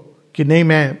को कि नहीं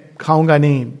मैं खाऊंगा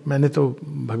नहीं, मैंने तो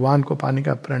भगवान को पाने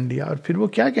का प्रण दिया। और फिर वो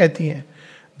क्या कहती हैं,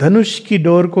 धनुष की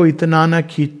डोर को इतना ना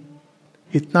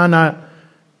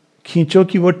खींचो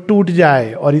कि वो टूट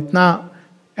जाए, और इतना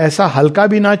ऐसा हल्का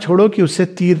भी ना छोड़ो कि उससे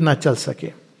तीर ना चल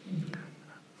सके।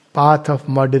 Path of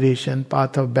moderation,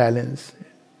 path of balance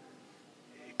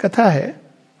कथा है।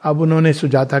 अब उन्होंने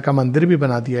सुजाता का मंदिर भी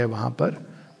बना दिया है वहां पर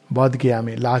बौद्ध गया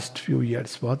में, लास्ट फ्यू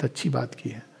इयर्स। बहुत अच्छी बात की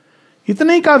है।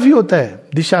 इतना ही काफी होता है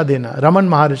दिशा देना। रमन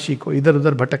महर्षि को इधर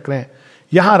उधर भटक रहे हैं,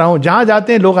 यहां रहो, जहां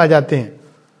जाते हैं लोग आ जाते हैं,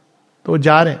 तो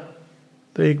जा रहे हैं।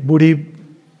 तो एक बूढ़ी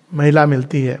महिला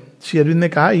मिलती है श्री अरविंद ने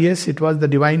कहा yes it was the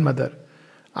divine mother.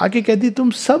 आके कहती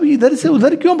तुम सब इधर से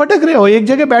उधर क्यों भटक रहे हो, एक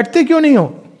जगह बैठते क्यों नहीं हो?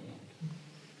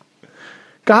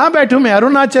 कहां बैठू मैं?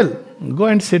 Arunachal. Go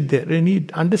and sit there and he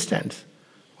understands.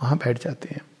 वहां बैठ जाते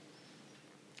हैं।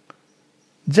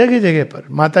 जगह जगह पर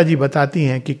माता जी बताती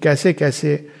हैं कि कैसे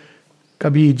कैसे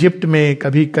कभी इजिप्ट में,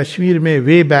 कभी कश्मीर में,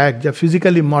 वे बैक जब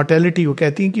फिजिकल इमॉर्टैलिटी, वो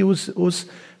कहती हैं कि उस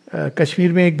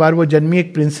कश्मीर में एक बार वो जन्मी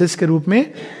एक प्रिंसेस के रूप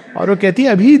में, और वो कहती है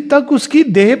अभी तक उसकी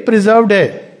देह प्रिजर्व्ड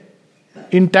है,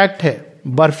 इंटैक्ट है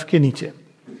बर्फ के नीचे।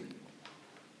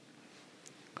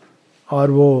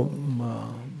 और वो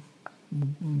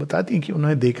बताती हैं कि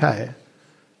उन्होंने देखा है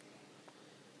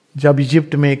जब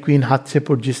इजिप्ट में क्वीन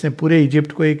हात्शेपुट, जिसने पूरे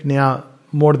इजिप्ट को एक नया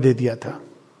मोड़ दे दिया था,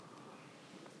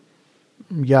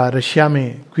 या रशिया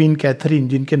में क्वीन कैथरीन,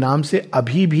 जिनके नाम से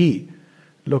अभी भी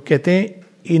लोग कहते हैं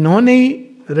इन्होंने ही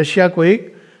रशिया को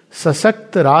एक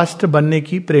सशक्त राष्ट्र बनने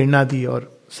की प्रेरणा दी।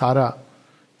 और सारा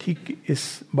ठीक इस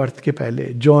बर्थ के पहले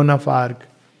जॉन ऑफ आर्क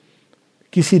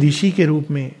किसी ऋषि के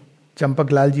रूप में,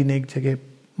 चंपकलाल जी ने एक जगह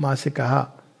माँ से कहा,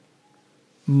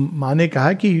 माँ ने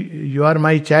कहा कि you are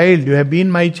my child, you have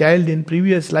been my child in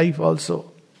previous life also.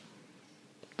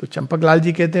 तो चंपकलाल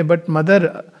जी कहते हैं but mother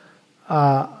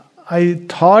I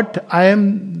thought I am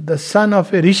the son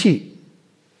of a rishi,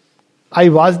 I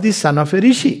was the son of a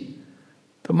rishi.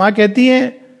 तो मां कहती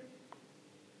है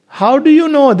how do you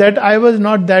know that I was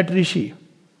not that rishi?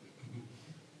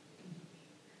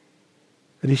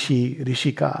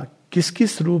 ऋषि का किस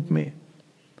किस रूप में?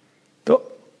 तो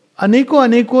अनेकों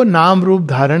अनेकों नाम रूप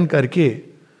धारण करके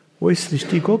वो इस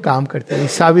सृष्टि को काम करते हैं।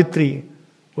 सावित्री,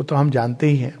 वो तो हम जानते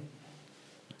ही हैं।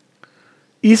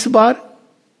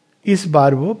 इस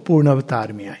बार वो पूर्ण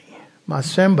अवतार में आई है। मां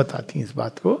स्वयं बताती हैं इस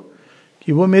बात को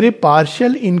कि वो मेरे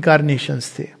पार्शियल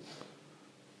इनकारनेशंस थे।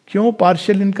 क्यों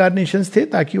पार्शियल इनकारनेशंस थे?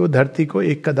 ताकि वो धरती को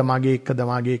एक कदम आगे, एक कदम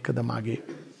आगे, एक कदम आगे।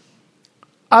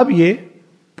 अब ये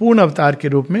पूर्ण अवतार के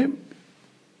रूप में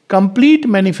कंप्लीट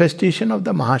मैनिफेस्टेशन ऑफ द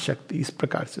महाशक्ति, इस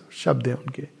प्रकार से शब्द है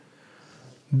उनके।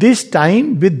 This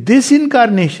time with this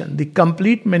incarnation the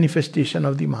complete manifestation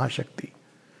of the Mahashakti,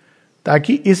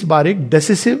 ताकि इस बार एक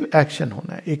डिसिसिव एक्शन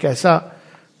होना है, एक ऐसा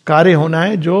कार्य होना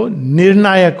है जो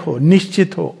निर्णायक हो,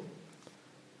 निश्चित हो।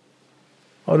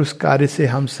 और उस कार्य से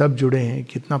हम सब जुड़े हैं,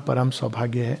 कितना परम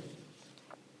सौभाग्य है।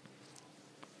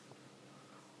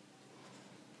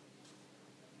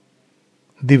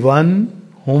 The one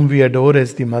whom we adore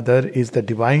as the mother is the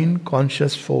divine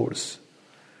conscious force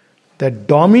that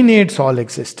dominates all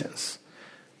existence.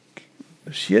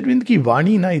 Shri Arvind की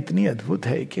वाणी ना इतनी अद्भुत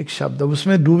है, एक एक शब्द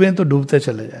उसमें डूबे तो डूबते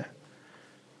चले जाए।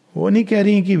 वो नहीं कह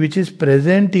रही कि which is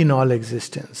present in all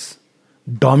existence,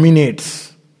 dominates,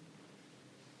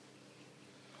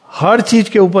 हर चीज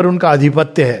के ऊपर उनका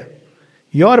आधिपत्य है।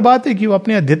 यह और बात है कि वो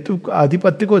अपने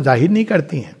आधिपत्य को जाहिर नहीं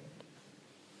करती हैं।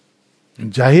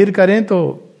 जाहिर करें तो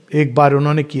एक बार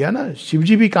उन्होंने किया ना,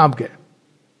 शिवजी भी कांप गए।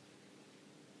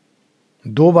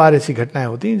 2 बार ऐसी घटनाएं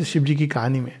होती हैं शिवजी की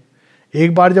कहानी में।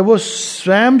 एक बार जब वो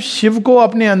स्वयं शिव को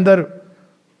अपने अंदर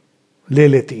ले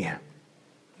लेती हैं,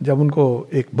 जब उनको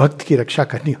एक भक्त की रक्षा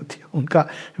करनी होती है। उनका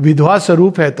विधवा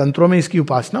स्वरूप है, तंत्रों में इसकी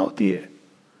उपासना होती है,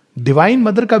 डिवाइन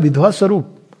मदर का विधवा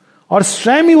स्वरूप, और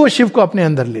स्वयं ही वो शिव को अपने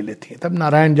अंदर ले लेती है। तब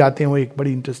नारायण जाते हैं, वो एक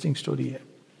बड़ी इंटरेस्टिंग स्टोरी है,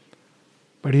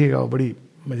 पढ़िएगा, वो बड़ी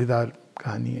मजेदार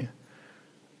कहानी है।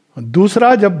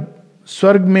 दूसरा, जब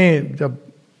स्वर्ग में जब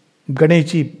गणेश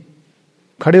जी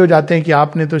खड़े हो जाते हैं कि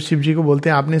आपने तो शिव जी को बोलते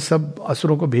हैं आपने सब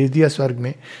असुरों को भेज दिया स्वर्ग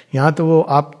में, यहां तो वो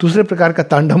आप दूसरे प्रकार का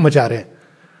तांडव मचा रहे हैं।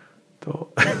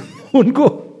 तो उनको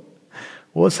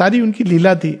वो सारी उनकी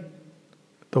लीला थी।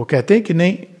 तो कहते हैं कि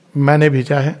नहीं, मैंने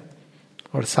भेजा है,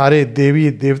 और सारे देवी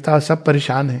देवता सब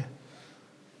परेशान हैं।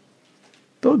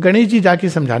 तो गणेश जी जाके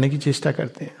समझाने की चेष्टा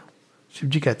करते हैं। शिव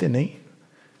जी कहते हैं नहीं,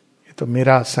 ये तो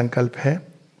मेरा संकल्प है।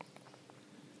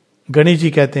 गणेश जी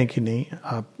कहते हैं कि नहीं,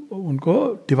 आप, उनको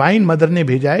डिवाइन मदर ने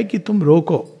भेजा है कि तुम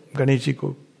रोको। गणेश जी को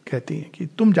कहती हैं कि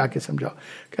तुम जाके समझाओ।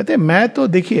 कहते हैं मैं तो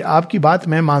देखिए आपकी बात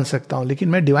मैं मान सकता हूं, लेकिन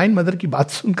मैं डिवाइन मदर की बात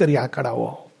सुनकर यहां खड़ा हुआ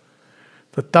हूं।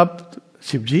 तो तब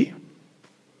शिव जी,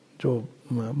 जो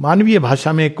मानवीय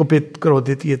भाषा में कुपित क्रोध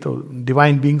देती है तो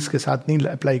डिवाइन बींग्स के साथ नहीं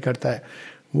अप्लाई करता है,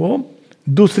 वो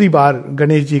दूसरी बार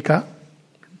गणेश जी का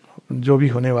जो भी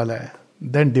होने वाला है,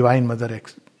 then divine mother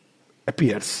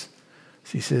appears,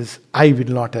 she says I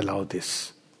will not allow this.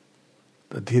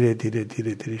 तो धीरे धीरे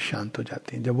धीरे धीरे शांत हो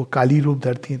जाती हैं। जब वो काली रूप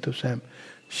धरती हैं तो स्वयं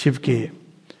शिव के,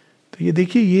 तो ये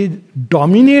देखिए, ये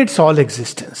डोमिनेट्स ऑल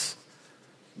एग्जिस्टेंस।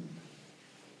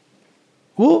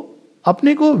 वो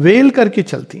अपने को वेल करके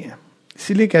चलती हैं।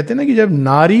 इसीलिए कहते हैं ना कि जब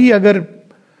नारी अगर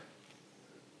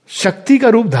शक्ति का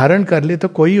रूप धारण कर ले तो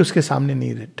कोई उसके सामने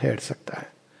नहीं ठहर सकता है।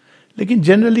 लेकिन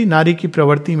जनरली नारी की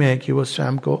प्रवृत्ति में है कि वो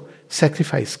स्वयं को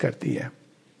सेक्रीफाइस करती है,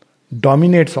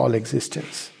 dominates all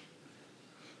existence.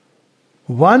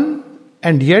 One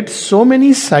and yet so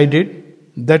many sided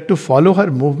that to follow her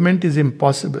movement is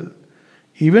impossible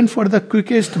even for the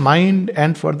quickest mind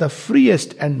and for the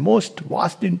freest and most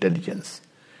vast intelligence.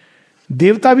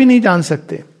 देवता भी नहीं जान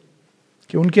सकते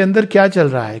कि उनके अंदर क्या चल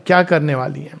रहा है, क्या करने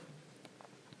वाली है.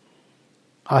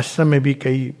 आश्रम में भी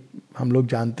कई हम लोग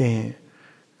जानते हैं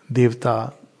देवता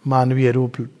मानवीय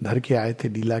रूप धर के आए थे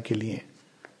लीला के लिए.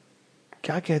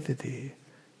 क्या कहते थे?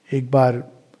 एक बार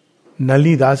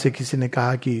नलिनी दास से किसी ने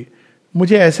कहा कि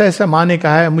मुझे ऐसा ऐसा माँ ने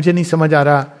कहा है, मुझे नहीं समझ आ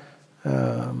रहा,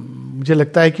 मुझे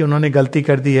लगता है कि उन्होंने गलती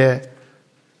कर दी है,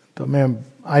 तो मैं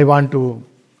आई वांट टू,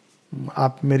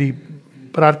 आप मेरी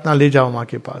प्रार्थना ले जाओ माँ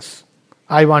के पास.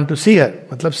 आई वांट टू सी हर,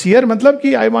 मतलब सी हर मतलब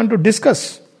कि आई वांट टू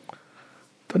डिस्कस.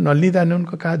 तो नलिनी ने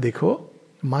उनको कहा देखो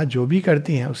माँ जो भी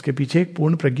करती हैं उसके पीछे एक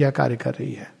पूर्ण प्रज्ञा कार्य कर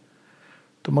रही है,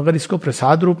 तुम अगर इसको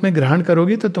प्रसाद रूप में ग्रहण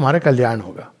करोगी तो तुम्हारा कल्याण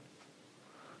होगा.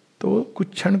 तो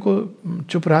कुछ क्षण को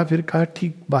चुप रहा, फिर कहा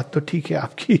ठीक, बात तो ठीक है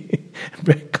आपकी.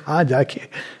 मैं कहाँ जाके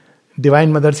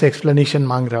डिवाइन मदर से एक्सप्लेनेशन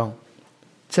मांग रहा हूं.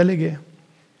 चले गए.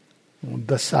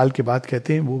 10 साल के बाद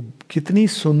कहते हैं वो कितनी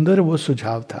सुंदर वो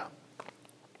सुझाव था.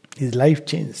 His life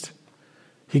changed.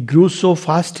 He Guru so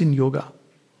fast in yoga.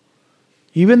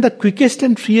 Even the quickest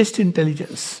and freest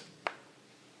intelligence.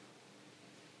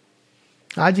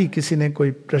 आज ही किसी ने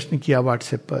कोई प्रश्न किया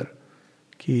व्हाट्सएप पर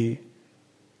कि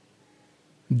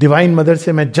डिवाइन मदर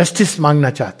से मैं जस्टिस मांगना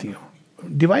चाहती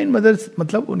हूं. डिवाइन मदर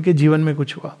मतलब उनके जीवन में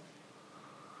कुछ हुआ.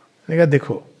 मैंने कहा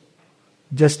देखो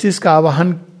जस्टिस का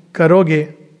आवाहन करोगे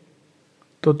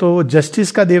तो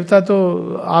जस्टिस का देवता तो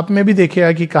आप में भी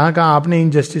देखेगा कि कहां कहां आपने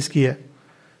इनजस्टिस की है.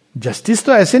 जस्टिस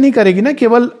तो ऐसे नहीं करेगी ना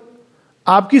केवल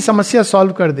आपकी समस्या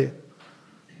सॉल्व कर दे.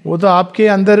 वो तो आपके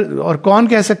अंदर, और कौन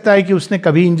कह सकता है कि उसने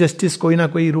कभी इनजस्टिस कोई ना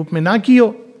कोई रूप में ना की हो.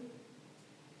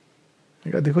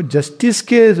 देखो जस्टिस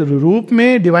के रूप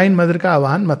में डिवाइन मदर का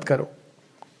आह्वान मत करो,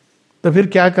 तो फिर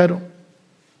क्या करो?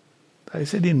 तो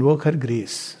ऐसे इन्वोक हर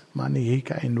ग्रेस. माँ ने यही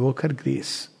कहा, इन्वोक हर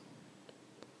ग्रेस.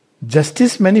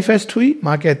 जस्टिस मैनिफेस्ट हुई.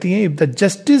 माँ कहती है if the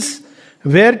justice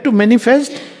where to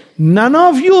manifest none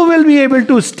of you will be able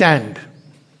to stand.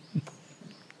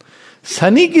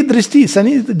 Shani की दृष्टि,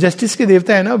 शनि जस्टिस के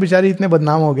देवता है ना, बेचारे इतने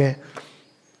बदनाम हो गए.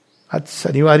 आज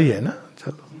शनिवार ही है ना,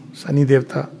 चलो शनि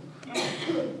देवता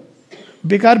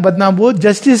बेकार बदनाम, वो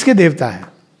जस्टिस के देवता है.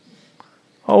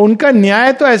 और उनका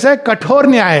न्याय तो ऐसा है, कठोर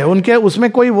न्याय है उनके. उसमें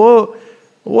कोई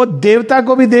वो देवता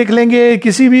को भी देख लेंगे,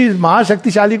 किसी भी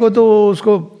महाशक्तिशाली को, तो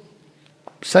उसको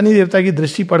शनि देवता की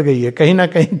दृष्टि पड़ गई है, कहीं ना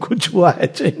कहीं कुछ हुआ है,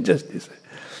 जस्टिस है.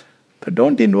 तो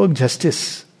डोंट इन्वोक जस्टिस.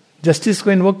 जस्टिस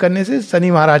को इन्वोक करने से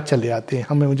शनि महाराज चले आते हैं.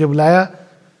 हमें मुझे बुलाया,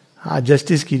 हाँ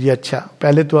जस्टिस कीजिए, अच्छा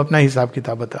पहले तो अपना हिसाब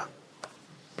किताब बता,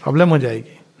 प्रॉब्लम हो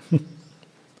जाएगी.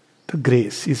 तो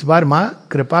ग्रेस, इस बार माँ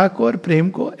कृपा को और प्रेम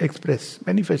को एक्सप्रेस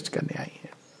मैनिफेस्ट करने आई है.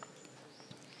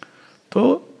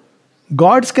 तो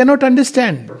गॉड्स कैन नॉट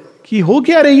अंडरस्टैंड कि हो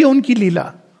क्या रही है उनकी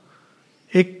लीला.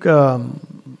 एक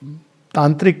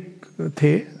तांत्रिक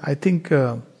थे, आई थिंक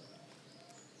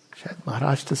शायद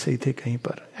महाराष्ट्र से ही थे कहीं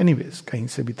पर, एनीवेज कहीं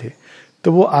से भी थे.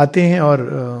 तो वो आते हैं और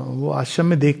वो आश्रम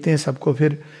में देखते हैं सबको.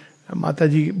 फिर माता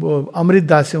जी वो अमृत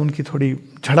दास से उनकी थोड़ी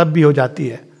झड़प भी हो जाती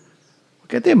है. वो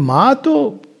कहते हैं माँ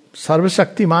तो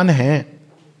सर्वशक्तिमान है,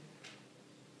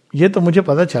 ये तो मुझे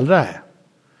पता चल रहा है,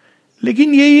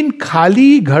 लेकिन ये इन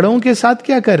खाली घड़ों के साथ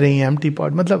क्या कर रही हैं? एम्प्टी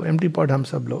पॉट, मतलब एम्प्टी पॉट हम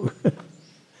सब लोग.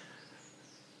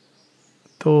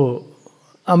 तो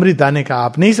अमृता ने कहा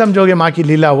आप नहीं समझोगे माँ की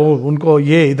लीला, वो उनको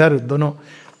ये इधर दोनों.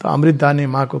 तो अमृता ने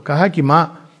माँ को कहा कि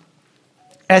माँ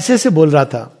ऐसे से बोल रहा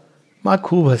था. माँ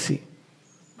खूब हंसी,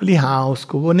 बोली हाँ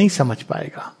उसको वो नहीं समझ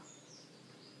पाएगा,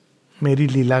 मेरी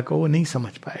लीला को वो नहीं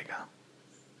समझ पाएगा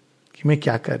कि मैं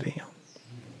क्या कर रही हूं.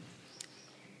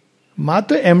 माँ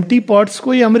तो एम्प्टी पॉट्स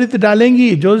को ही अमृत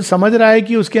डालेंगी. जो समझ रहा है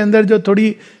कि उसके अंदर जो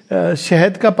थोड़ी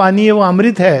शहद का पानी है वो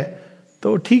अमृत है,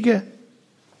 तो ठीक है.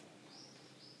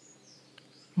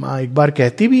 माँ एक बार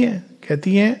कहती भी हैं,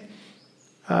 कहती हैं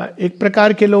एक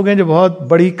प्रकार के लोग हैं जो बहुत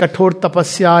बड़ी कठोर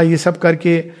तपस्या ये सब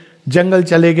करके जंगल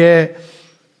चले गए,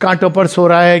 कांटों पर सो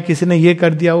रहा है, किसी ने ये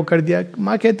कर दिया वो कर दिया.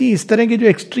 माँ कहती है इस तरह के जो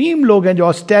एक्सट्रीम लोग हैं, जो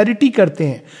ऑस्टेरिटी करते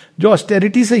हैं, जो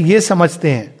ऑस्टेरिटी से ये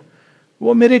समझते हैं,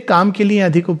 वो मेरे काम के लिए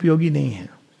अधिक उपयोगी नहीं है.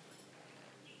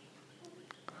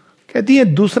 कहती है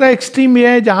दूसरा एक्सट्रीम ये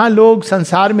है जहां लोग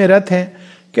संसार में रत हैं,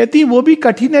 कहती है वो भी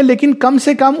कठिन है, लेकिन कम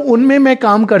से कम उनमें मैं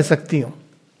काम कर सकती हूं,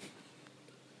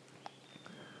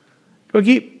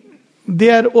 क्योंकि दे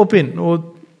आर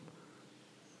ओपन.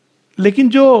 लेकिन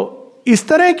जो इस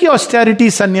तरह की ऑस्टेरिटी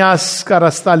संन्यास का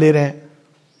रास्ता ले रहे हैं,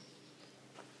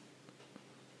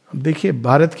 देखिए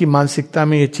भारत की मानसिकता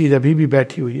में ये चीज अभी भी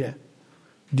बैठी हुई है.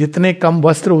 जितने कम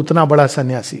वस्त्र उतना बड़ा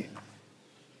सन्यासी।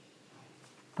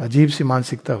 अजीब सी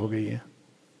मानसिकता हो गई है।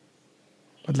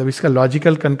 मतलब इसका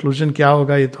लॉजिकल कंक्लूजन क्या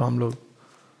होगा, ये तो हम लोग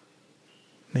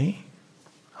नहीं।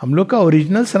 हम लोग का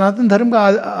ओरिजिनल सनातन धर्म का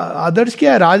आदर्श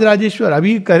क्या है? राज राजेश्वर।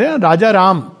 अभी करें राजा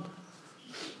राम,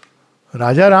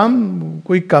 राजा राम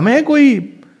कोई कम है?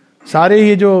 कोई सारे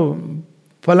ये जो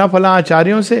फला फला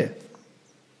आचार्यों से,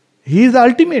 he is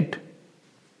ultimate.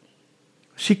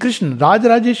 Shri Krishna Raj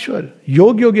Rajeshwar,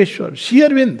 योग योगेश्वर, श्री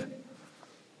अरविंद,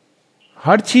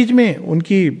 हर चीज में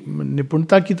उनकी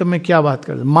निपुणता की तो मैं क्या बात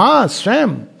कर। मां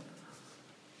स्वयं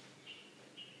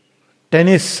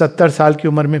टेनिस 70 साल की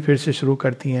उम्र में फिर से शुरू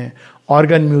करती हैं।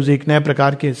 ऑर्गन म्यूजिक, नए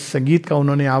प्रकार के संगीत का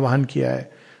उन्होंने आह्वान किया है।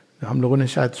 हम लोगों ने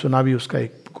शायद सुना भी, उसका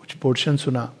एक कुछ पोर्शन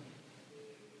सुना।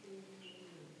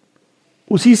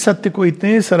 उसी सत्य को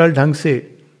इतने सरल ढंग से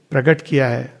प्रकट किया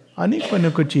है, अनेक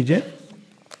अनेक चीजें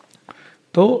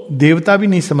तो देवता भी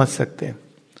नहीं समझ सकते।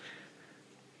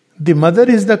 The mother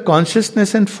is the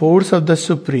consciousness and force of the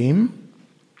supreme.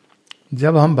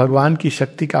 जब हम भगवान की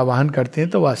शक्ति का आवाहन करते हैं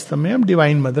तो वास्तव में हम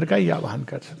डिवाइन मदर का ही आवाहन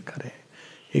करें।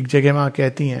 एक जगह वहां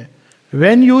कहती हैं,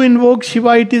 when you invoke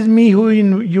Shiva it is me who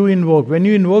you invoke, when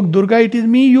you invoke Durga it is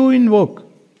me you invoke.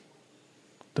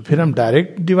 तो फिर हम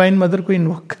डायरेक्ट डिवाइन मदर को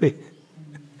इन्वोक करें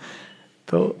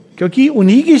तो, क्योंकि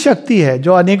उन्हीं की शक्ति है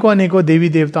जो अनेकों अनेकों देवी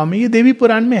देवताओं में, ये देवी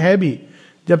पुराण में है भी।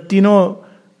 जब तीनों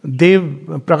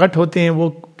देव प्रकट होते हैं, वो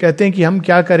कहते हैं कि हम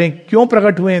क्या करें, क्यों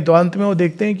प्रकट हुए हैं, तो अंत में वो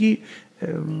देखते हैं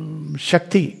कि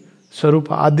शक्ति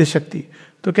स्वरूप आद्य शक्ति,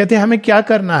 तो कहते हैं हमें क्या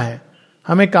करना है,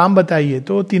 हमें काम बताइए।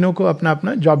 तो तीनों को अपना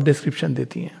अपना जॉब डिस्क्रिप्शन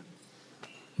देती हैं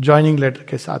ज्वाइनिंग लेटर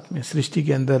के साथ में, सृष्टि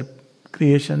के अंदर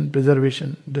क्रिएशन,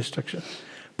 प्रिजर्वेशन, डिस्ट्रक्शन।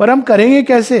 पर हम करेंगे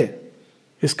कैसे,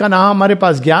 इसका ना हमारे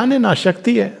पास ज्ञान है ना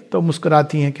शक्ति है। तो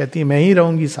मुस्कुराती हैं, कहती हैं मैं ही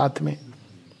रहूंगी साथ में।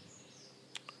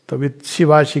 तो with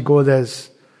Shiva she goes as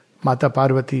माता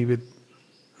पार्वती, विद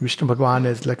विष्णु भगवान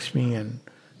as Lakshmi, and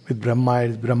with Brahma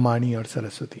as Brahmani और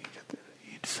Saraswati.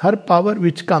 It's her power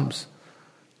which comes,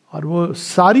 और वो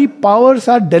सारी पावर्स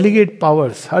आर डेलीगेट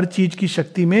पावर्स। हर चीज की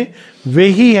शक्ति में वे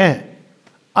ही हैं।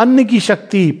 अन्न की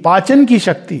शक्ति, पाचन की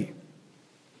शक्ति,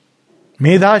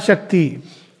 मेधा शक्ति,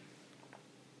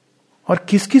 और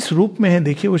किस किस रूप में है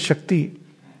देखिए वो शक्ति।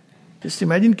 जस्ट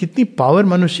इमेजिन कितनी पावर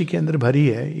मनुष्य के अंदर भरी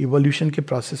है। इवोल्यूशन के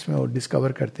प्रोसेस में वो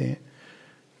डिस्कवर करते हैं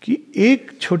कि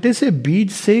एक छोटे से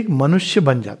बीज से एक मनुष्य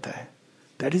बन जाता है।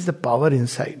 That is the power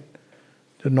inside,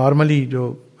 जो नॉर्मली जो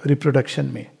रिप्रोडक्शन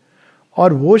में।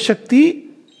 और वो शक्ति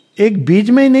एक बीज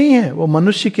में ही नहीं है, वो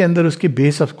मनुष्य के अंदर उसके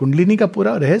बेस ऑफ कुंडलिनी का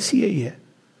पूरा रहस्य यही है।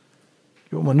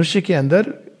 वो मनुष्य के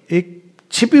अंदर एक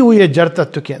छिपी हुई है जड़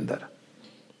तत्व के अंदर।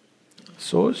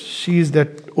 So she is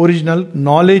that original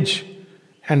knowledge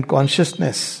and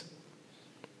consciousness.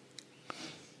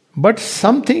 But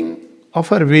something of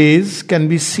her ways can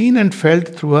be seen and felt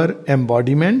through her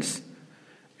embodiments,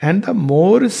 and the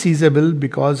more seizable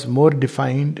because more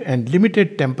defined and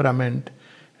limited temperament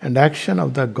and action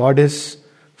of the goddess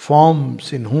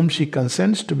forms in whom she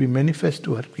consents to be manifest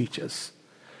to her creatures.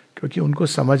 क्योंकि उनको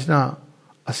समझना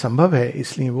असंभव है,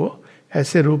 इसलिए वो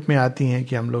ऐसे रूप में आती हैं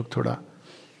कि हम लोग थोड़ा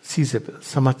सीजेबल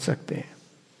समझ सकते हैं।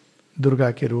 दुर्गा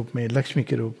के रूप में, लक्ष्मी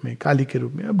के रूप में, काली के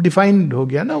रूप में। अब डिफाइंड हो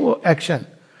गया ना वो एक्शन,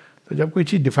 तो जब कोई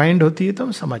चीज डिफाइंड होती है तो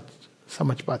हम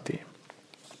समझ पाते हैं।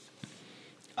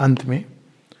 अंत में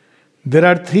there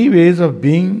are 3 ways of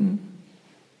being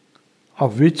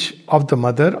of the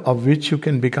mother of which you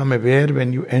can become aware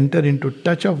when you enter into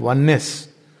touch of oneness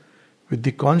with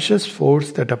the conscious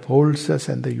force that upholds us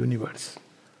and the universe.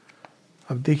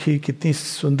 अब देखिए कितनी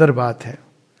सुंदर बात है।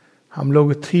 हम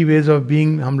लोग 3 ways of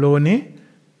being, हम लोगों ने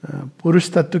पुरुष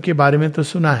तत्व के बारे में तो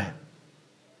सुना है।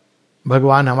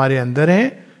 भगवान हमारे अंदर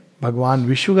है, भगवान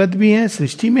विश्वगत भी हैं,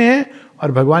 सृष्टि में है,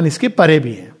 और भगवान इसके परे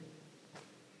भी हैं।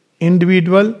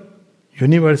 इंडिविजुअल,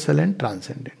 यूनिवर्सल एंड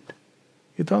ट्रांसेंडेंट,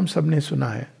 ये तो हम सब ने सुना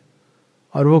है।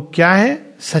 और वो क्या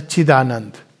है?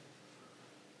 सच्चिदानंद।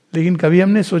 लेकिन कभी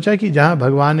हमने सोचा कि जहां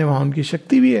भगवान है वहां उनकी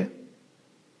शक्ति भी है।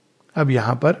 अब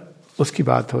यहां पर उसकी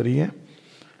बात हो रही है।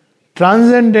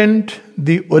 Transcendent,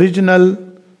 the original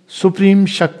Supreme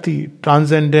Shakti,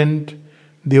 transcendent,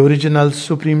 the original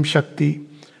Supreme Shakti.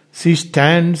 She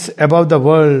stands above the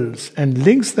worlds and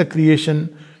links the creation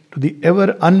to the ever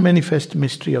unmanifest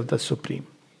mystery of the Supreme.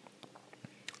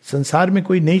 संसार में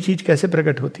कोई नई चीज कैसे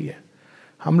प्रकट होती है?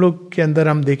 हम लोग के अंदर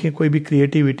हम देखें कोई भी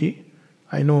क्रिएटिविटी,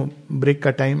 आई नो ब्रेक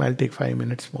का टाइम, आई टेक 5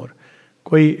 minutes मोर।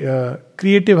 कोई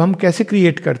क्रिएटिव हम कैसे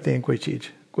क्रिएट करते हैं कोई चीज?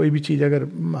 कोई भी चीज अगर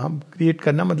हम क्रिएट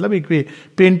करना मतलब एक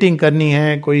पेंटिंग करनी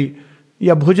है, कोई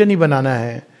या भोजन ही बनाना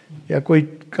है, या कोई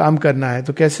काम करना है,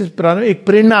 तो कैसे प्रारंभ? एक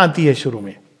प्रेरणा आती है शुरू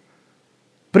में।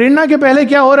 प्रेरणा के पहले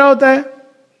क्या हो रहा होता है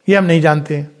ये हम नहीं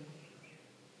जानते हैं।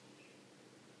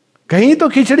 कहीं तो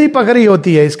खिचड़ी पक रही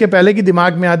होती है, इसके पहले कि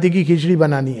दिमाग में आती कि खिचड़ी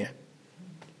बनानी है।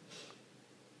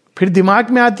 फिर दिमाग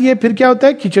में आती है, फिर क्या होता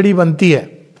है, खिचड़ी बनती है।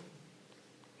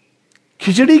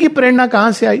 खिचड़ी की प्रेरणा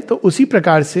कहां से आई? तो उसी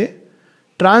प्रकार से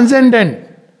ट्रांसेंडेंट,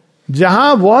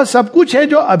 जहां वह सब कुछ है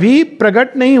जो अभी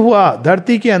प्रकट नहीं हुआ,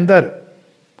 धरती के अंदर,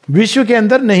 विश्व के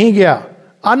अंदर नहीं गया,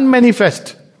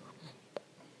 अनमैनिफेस्ट,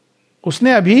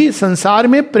 उसने अभी संसार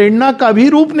में प्रेरणा का भी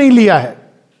रूप नहीं लिया है,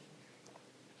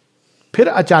 फिर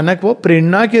अचानक वो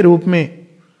प्रेरणा के रूप में,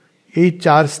 यही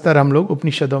 4 स्तर हम लोग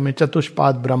उपनिषदों में,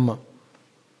 चतुष्पाद ब्रह्म,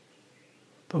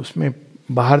 तो उसमें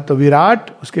बाहर तो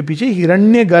विराट, उसके पीछे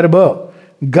हिरण्य गर्भ,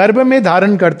 गर्भ में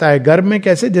धारण करता है। गर्भ में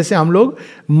कैसे? जैसे हम लोग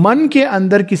मन के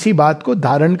अंदर किसी बात को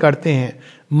धारण करते हैं,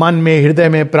 मन में, हृदय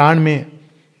में, प्राण में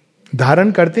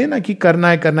धारण करते हैं ना, कि करना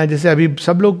है करना है। जैसे अभी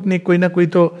सब लोग ने कोई ना कोई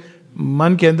तो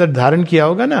मन के अंदर धारण किया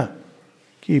होगा ना,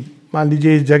 कि मान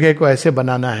लीजिए इस जगह को ऐसे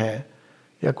बनाना है,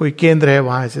 या कोई केंद्र है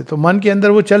वहां से, तो मन के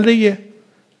अंदर वो चल रही है।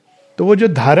 तो वो जो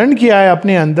धारण किया है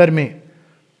अपने अंदर में,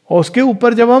 और उसके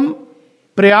ऊपर जब हम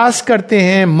प्रयास करते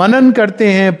हैं, मनन करते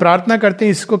हैं, प्रार्थना करते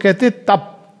हैं, इसको कहते हैं तप,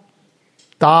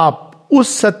 ताप।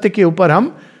 उस सत्य के ऊपर हम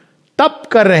तप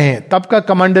कर रहे हैं। तप का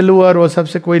कमंडलू और वो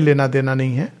सबसे कोई लेना देना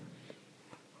नहीं है।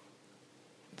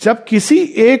 जब किसी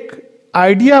एक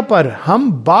आइडिया पर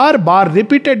हम बार बार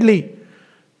रिपीटेडली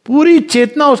पूरी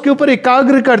चेतना उसके ऊपर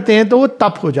एकाग्र करते हैं, तो वो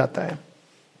तप हो जाता है।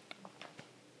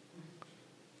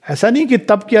 ऐसा नहीं कि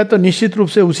तप किया तो निश्चित रूप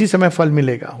से उसी समय फल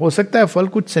मिलेगा, हो सकता है फल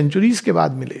कुछ सेंचुरीज के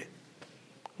बाद मिले।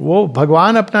 वो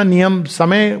भगवान अपना नियम,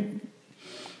 समय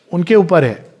उनके ऊपर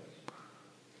है।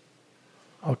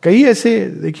 और कई ऐसे,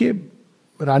 देखिए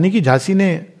रानी की झांसी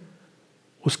ने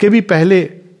उसके भी पहले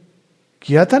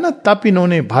किया था ना तप,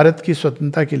 इन्होंने भारत की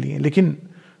स्वतंत्रता के लिए, लेकिन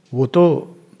वो तो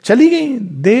चली गई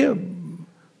दे।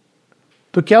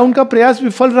 तो क्या उनका प्रयास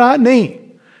विफल रहा? नहीं,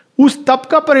 उस तप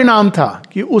का परिणाम था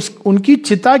कि उनकी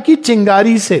चिता की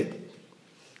चिंगारी से,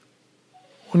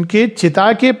 उनके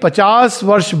चिता के 50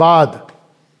 वर्ष बाद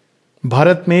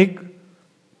भारत में एक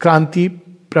क्रांति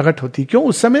प्रकट होती। क्यों?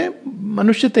 उस समय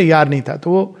मनुष्य तैयार नहीं था, तो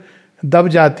वो दब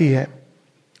जाती है।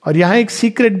 और यहां एक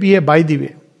सीक्रेट भी है बाय द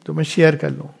वे, तो मैं शेयर कर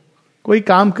लूं। कोई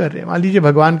काम कर रहे हैं, मान लीजिए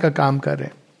भगवान का काम कर रहे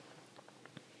हैं,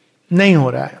 नहीं हो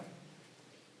रहा है,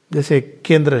 जैसे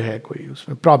केंद्र है कोई,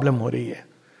 उसमें प्रॉब्लम हो रही है,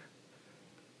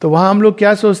 तो वहां हम लोग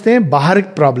क्या सोचते हैं, बाहर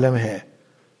प्रॉब्लम है,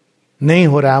 नहीं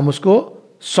हो रहा है, हम उसको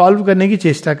सॉल्व करने की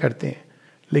चेष्टा करते हैं।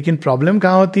 लेकिन प्रॉब्लम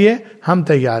कहां होती है? हम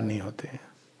तैयार नहीं होते हैं।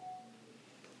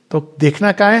 तो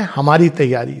देखना क्या है? हमारी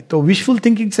तैयारी। तो विशफुल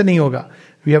थिंकिंग से नहीं होगा,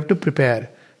 वी हैव टू प्रिपेयर।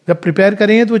 जब प्रिपेयर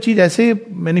करेंगे तो वो चीज ऐसे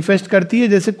मैनिफेस्ट करती है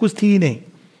जैसे कुछ थी ही नहीं।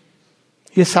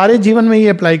 ये सारे जीवन में ये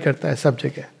अप्लाई करता है सब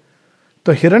जगह।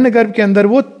 तो हिरण्यगर्भ के अंदर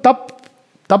वो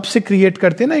तप से क्रिएट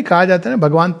करते हैं ना, कहा जाता है ना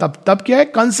भगवान तप क्या है?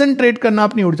 कंसंट्रेट करना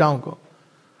अपनी ऊर्जाओं को।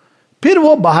 फिर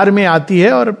वो बाहर में आती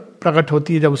है और प्रकट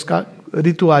होती है जब उसका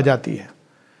ऋतु आ जाती है।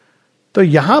 तो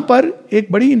यहां पर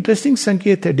एक बड़ी इंटरेस्टिंग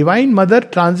संकेत है, डिवाइन मदर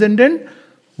ट्रांसेंडेंट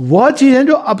वह चीज है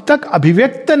जो अब तक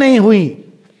अभिव्यक्त नहीं हुई,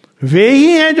 वे ही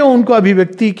हैं जो उनको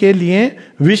अभिव्यक्ति के लिए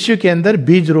विश्व के अंदर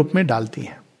बीज रूप में डालती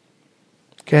हैं।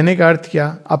 कहने का अर्थ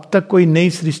क्या? अब तक कोई नई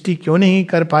सृष्टि क्यों नहीं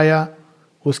कर पाया,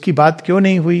 उसकी बात क्यों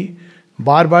नहीं हुई?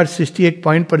 बार बार सृष्टि एक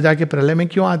पॉइंट पर जाके प्रलय में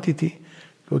क्यों आती थी?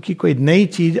 क्योंकि कोई नई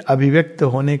चीज अभिव्यक्त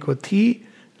होने को थी,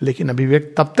 लेकिन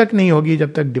अभिव्यक्त तब तक नहीं होगी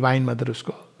जब तक डिवाइन मदर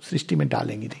उसको सृष्टि में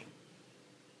डालेंगी नहीं।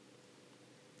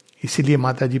 इसीलिए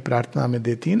माता जी प्रार्थना में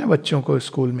देती है ना बच्चों को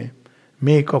स्कूल में,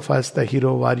 make of us the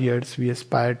hero warriors we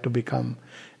aspire to become,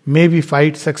 may we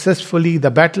fight successfully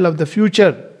the battle of the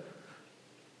future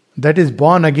that is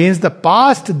born against the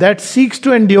past that seeks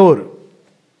to endure,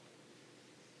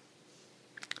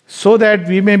 so that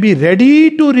we may be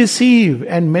ready to receive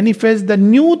and manifest the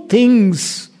new things.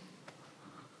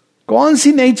 कौन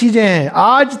सी नई चीजें हैं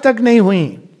आज तक नहीं हुई?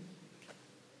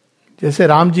 जैसे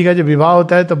राम जी का जब विवाह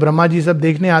होता है तो ब्रह्मा जी सब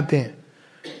देखने आते हैं,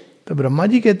 तो ब्रह्मा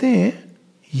जी कहते हैं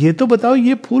ये तो बताओ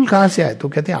ये फूल कहां से आए? तो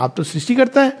कहते हैं आप तो सृष्टि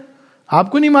करता है,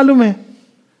 आपको नहीं मालूम है?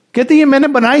 कहते ये मैंने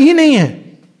बनाई ही नहीं है।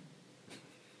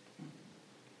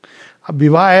 अब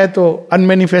विवाह है तो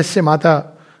अनमैनिफेस्ट से माता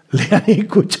ले आई,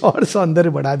 कुछ और सौंदर्य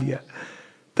बढ़ा दिया।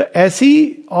 तो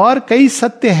ऐसी और कई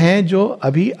सत्य हैं जो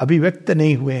अभी अभिव्यक्त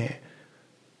नहीं हुए हैं।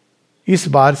 इस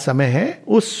बार समय है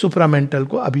उस सुपरामेंटल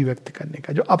को अभिव्यक्त करने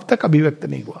का जो अब तक अभिव्यक्त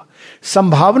नहीं हुआ।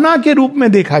 संभावना के रूप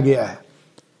में देखा गया है।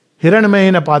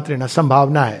 हिरण्मय न पात्र न,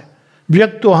 संभावना है।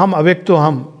 व्यक्तो हम अव्यक्तो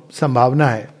हम, संभावना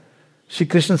है। श्री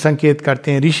कृष्ण संकेत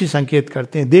करते हैं, ऋषि संकेत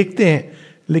करते हैं, देखते हैं,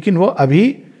 लेकिन वो अभी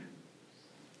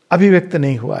अभिव्यक्त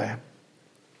नहीं हुआ है।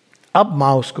 अब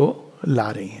मां उसको ला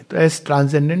रही है। तो as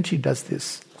transcendent she does this.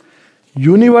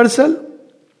 Universal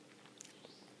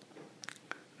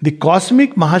the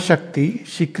cosmic Mahashakti,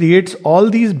 she creates all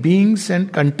these beings and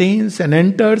contains and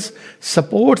enters,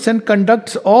 supports and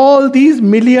conducts all these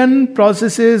million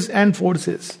processes and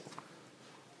forces.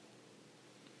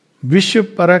 विश्व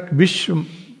परक, विश्व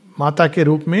माता के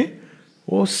रूप में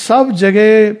वो सब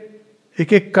जगह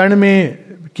एक एक कण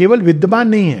में केवल विद्यमान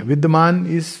नहीं है, विद्यमान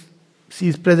is, she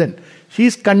is present, she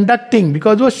is conducting,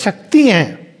 because वो शक्ति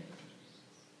हैं.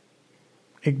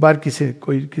 एक बार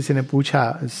किसी ने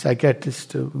पूछा,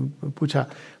 साइकियाट्रिस्ट पूछा,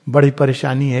 बड़ी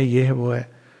परेशानी है, ये है वो है.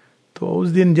 तो उस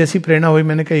दिन जैसी प्रेरणा हुई,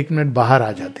 मैंने कहा 1 मिनट बाहर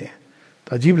आ जाते हैं.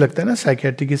 तो अजीब लगता है ना,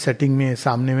 साइकियाट्री की सेटिंग में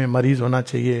सामने में मरीज होना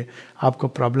चाहिए, आपको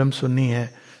प्रॉब्लम सुननी है.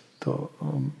 तो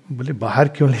बोले बाहर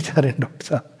क्यों ले जा रहे हैं डॉक्टर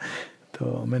साहब.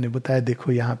 तो मैंने बताया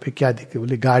देखो यहाँ पे क्या दिक्कत.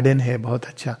 बोले गार्डन है बहुत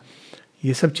अच्छा.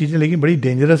 ये सब चीज़ें लेकिन बड़ी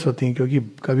डेंजरस होती हैं, क्योंकि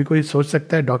कभी कोई सोच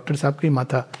सकता है डॉक्टर साहब का ही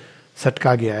माथा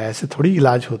सटका गया है, ऐसे थोड़ी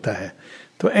इलाज होता है.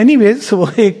 तो एनीवेज वो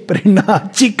एक प्रेरणा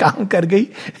अच्छी काम कर गई.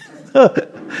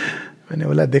 मैंने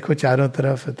बोला देखो चारों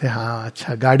तरफ थे, हाँ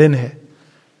अच्छा गार्डन है.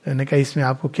 मैंने कहा इसमें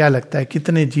आपको क्या लगता है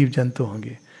कितने जीव जंतु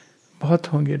होंगे.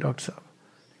 बहुत होंगे डॉक्टर साहब.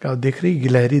 कहा दिख रही,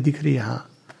 गिलहरी दिख रही, हाँ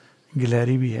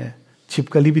गिलहरी भी है,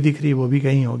 छिपकली भी दिख रही है, वो भी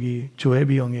कहीं होगी, चूहे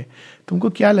भी होंगे. तुमको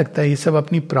क्या लगता है ये सब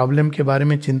अपनी प्रॉब्लम के बारे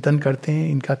में चिंतन करते हैं,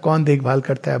 इनका कौन देखभाल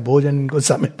करता है, भोजन इनको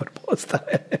समय पर पहुंचता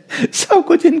है, सब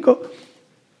कुछ इनको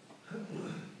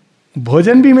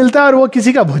भोजन भी मिलता है और वो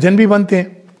किसी का भोजन भी बनते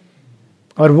हैं,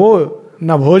 और वो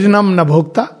न भोजनम न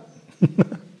भोक्ता.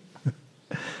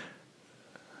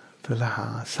 तो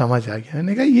हाँ समझ आ गया.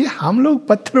 मैंने कहा ये हम लोग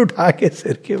पत्थर उठा के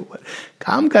सिर के ऊपर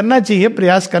काम करना चाहिए,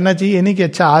 प्रयास करना चाहिए. ये नहीं कि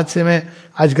अच्छा आज से मैं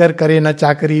अजगर करे न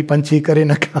चाकरी, पंछी करे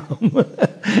न काम,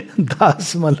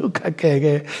 दास मलुका कह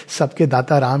गए सबके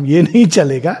दाता राम, ये नहीं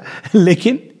चलेगा.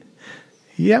 लेकिन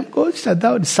ये हमको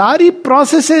श्रद्धा, सारी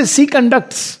प्रोसेसेस सी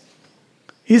कंडक्ट्स.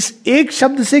 इस एक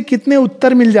शब्द से कितने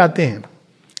उत्तर मिल जाते हैं.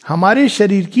 हमारे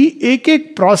शरीर की एक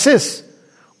एक प्रोसेस,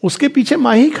 उसके पीछे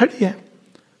माँ ही खड़ी है.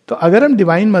 तो अगर हम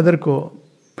डिवाइन मदर को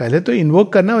पहले तो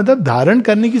इन्वोक करना, मतलब धारण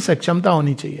करने की सक्षमता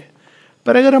होनी चाहिए.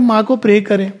 पर अगर हम माँ को प्रे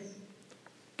करें,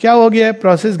 क्या हो गया है,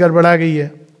 प्रोसेस गड़बड़ा गई है,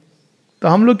 तो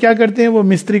हम लोग क्या करते हैं, वो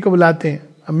मिस्त्री को बुलाते हैं.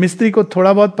 अब मिस्त्री को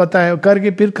थोड़ा बहुत पता है,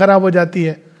 करके फिर खराब हो जाती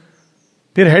है.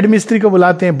 फिर हेड मिस्त्री को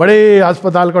बुलाते हैं, बड़े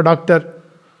अस्पताल का डॉक्टर,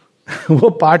 वो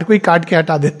पार्ट को ही काट के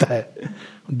हटा देता है,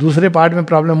 दूसरे पार्ट में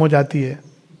प्रॉब्लम हो जाती है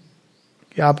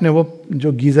कि आपने वो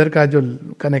जो गीजर का जो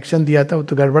कनेक्शन दिया था वो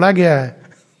तो गड़बड़ा गया है.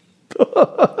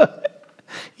 तो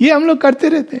ये हम लोग करते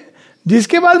रहते हैं.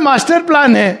 जिसके पास मास्टर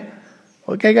प्लान है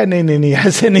वो कहेगा नहीं नहीं नहीं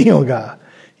ऐसे नहीं होगा,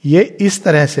 ये इस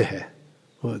तरह से है,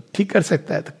 वो ठीक कर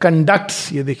सकता है. तो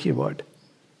कंडक्ट्स, ये देखिए वर्ड,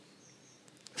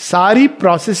 सारी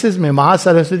प्रोसेसेस में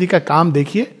महासरस्वती का काम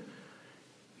देखिए.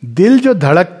 दिल जो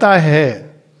धड़कता है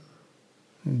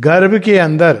गर्भ के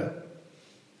अंदर,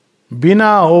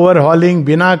 बिना ओवरहॉलिंग,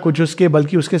 बिना कुछ उसके,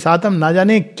 बल्कि उसके साथ हम ना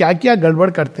जाने क्या क्या गड़बड़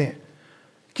करते हैं.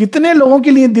 कितने लोगों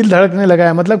के लिए दिल धड़कने लगा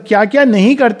है, मतलब क्या क्या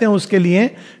नहीं करते हैं उसके लिए,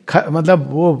 मतलब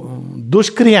वो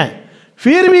दुष्क्रियाएं,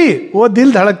 फिर भी वो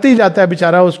दिल धड़कते ही जाता है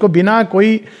बेचारा. उसको बिना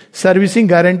कोई सर्विसिंग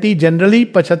गारंटी जनरली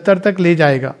 75 तक ले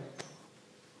जाएगा.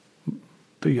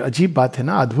 तो ये अजीब बात है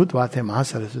ना, अद्भुत बात है.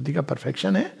 महासरस्वती का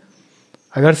परफेक्शन है.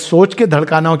 अगर सोच के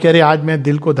धड़काना हो कि अरे आज मैं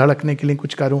दिल को धड़कने के लिए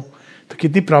कुछ करूं, तो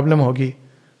कितनी प्रॉब्लम होगी.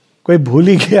 कोई भूल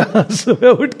ही गया सुबह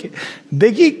उठ के,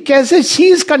 देखिए कैसे शी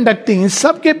इज कंडक्टिंग.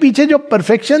 सब के पीछे जो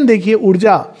परफेक्शन देखिए,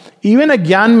 ऊर्जा, इवन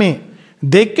अज्ञान में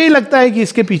देख के ही लगता है कि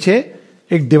इसके पीछे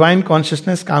एक डिवाइन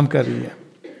कॉन्शियसनेस काम कर रही है.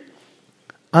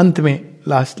 अंत में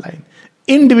लास्ट लाइन,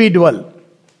 इंडिविजुअल.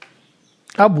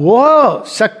 अब वो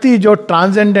शक्ति जो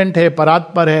ट्रांसेंडेंट है,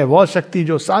 परात्पर है, वो शक्ति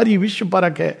जो सारी विश्व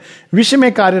परक है, विश्व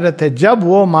में कार्यरत है, जब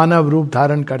वो मानव रूप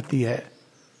धारण करती है,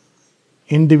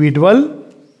 individual,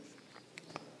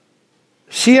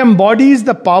 she embodies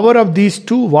the power of these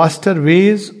two vaster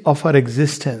ways of her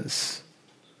existence,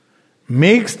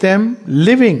 makes them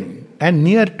living and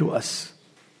near to us,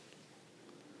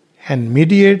 and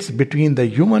mediates between the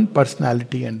human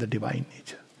personality and the divine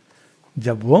nature.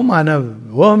 जब वो मानव,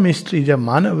 वो मिस्ट्री जब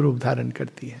मानव रूप धारण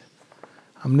करती है,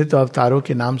 हमने तो अवतारों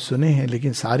के नाम सुने हैं,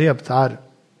 लेकिन सारे अवतार,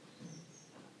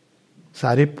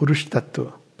 सारे पुरुष तत्व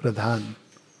प्रधान,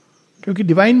 क्योंकि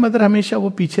डिवाइन मदर हमेशा वो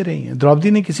पीछे रही हैं. द्रौपदी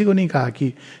ने किसी को नहीं कहा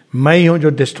कि मैं ही हूं जो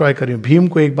डिस्ट्रॉय कर रही हूं. भीम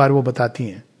को एक बार वो बताती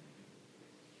हैं,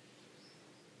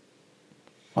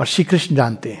 और श्री कृष्ण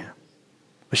जानते हैं,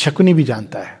 शकुनी भी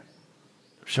जानता है.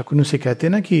 शकुनी से कहते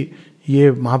हैं ना कि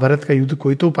ये महाभारत का युद्ध,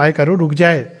 कोई तो उपाय करो, रुक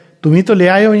जाए, तुम ही तो ले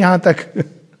आए हो यहां तक.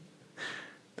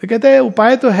 तो कहते हैं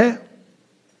उपाय तो है,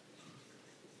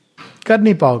 कर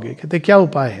नहीं पाओगे. कहते क्या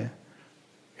उपाय है.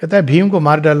 कहता है भीम को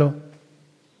मार डालो,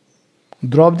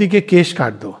 द्रौपदी के केश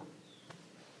काट दो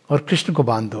और कृष्ण को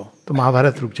बांध दो, तो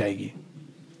महाभारत रुक जाएगी.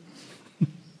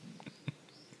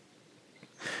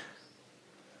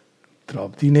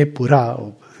 द्रौपदी ने पूरा,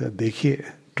 देखिए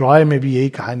ट्रॉय में भी यही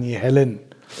कहानी है, हेलेन,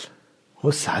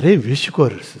 वो सारे विश्व को,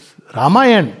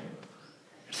 रामायण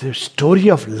स्टोरी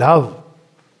ऑफ लव,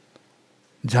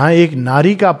 जहां एक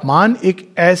नारी का अपमान एक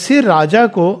ऐसे राजा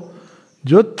को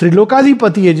जो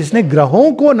त्रिलोकाधिपति है, जिसने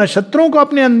ग्रहों को, नक्षत्रों को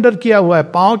अपने अंदर किया हुआ है,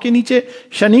 पांव के नीचे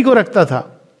शनि को रखता था,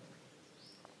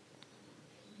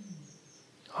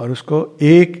 और उसको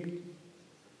एक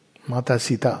माता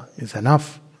सीता इज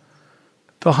एनफ।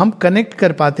 तो हम कनेक्ट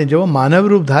कर पाते हैं, जब वो मानव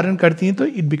रूप धारण करती हैं तो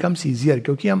इट बिकम्स इजियर,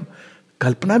 क्योंकि हम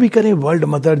कल्पना भी करें वर्ल्ड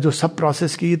मदर जो सब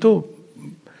प्रोसेस की, तो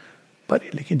पर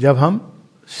लेकिन जब हम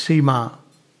श्री मां,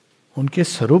 उनके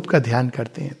स्वरूप का ध्यान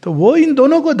करते हैं, तो वो इन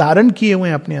दोनों को धारण किए हुए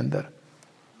हैं अपने अंदर,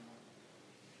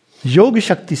 योग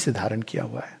शक्ति से धारण किया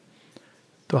हुआ है।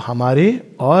 तो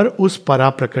हमारे और उस परा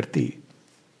प्रकृति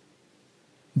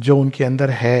जो उनके अंदर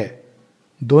है,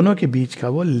 दोनों के बीच का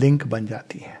वो लिंक बन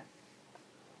जाती है।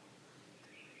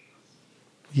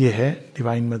 ये है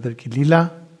डिवाइन मदर की लीला।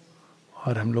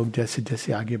 और हम लोग जैसे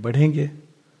जैसे आगे बढ़ेंगे,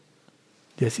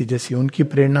 जैसी जैसी उनकी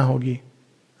प्रेरणा होगी,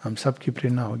 हम सब की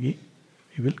प्रेरणा होगी,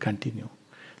 वी विल कंटिन्यू।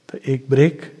 तो एक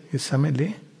ब्रेक इस समय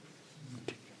लें।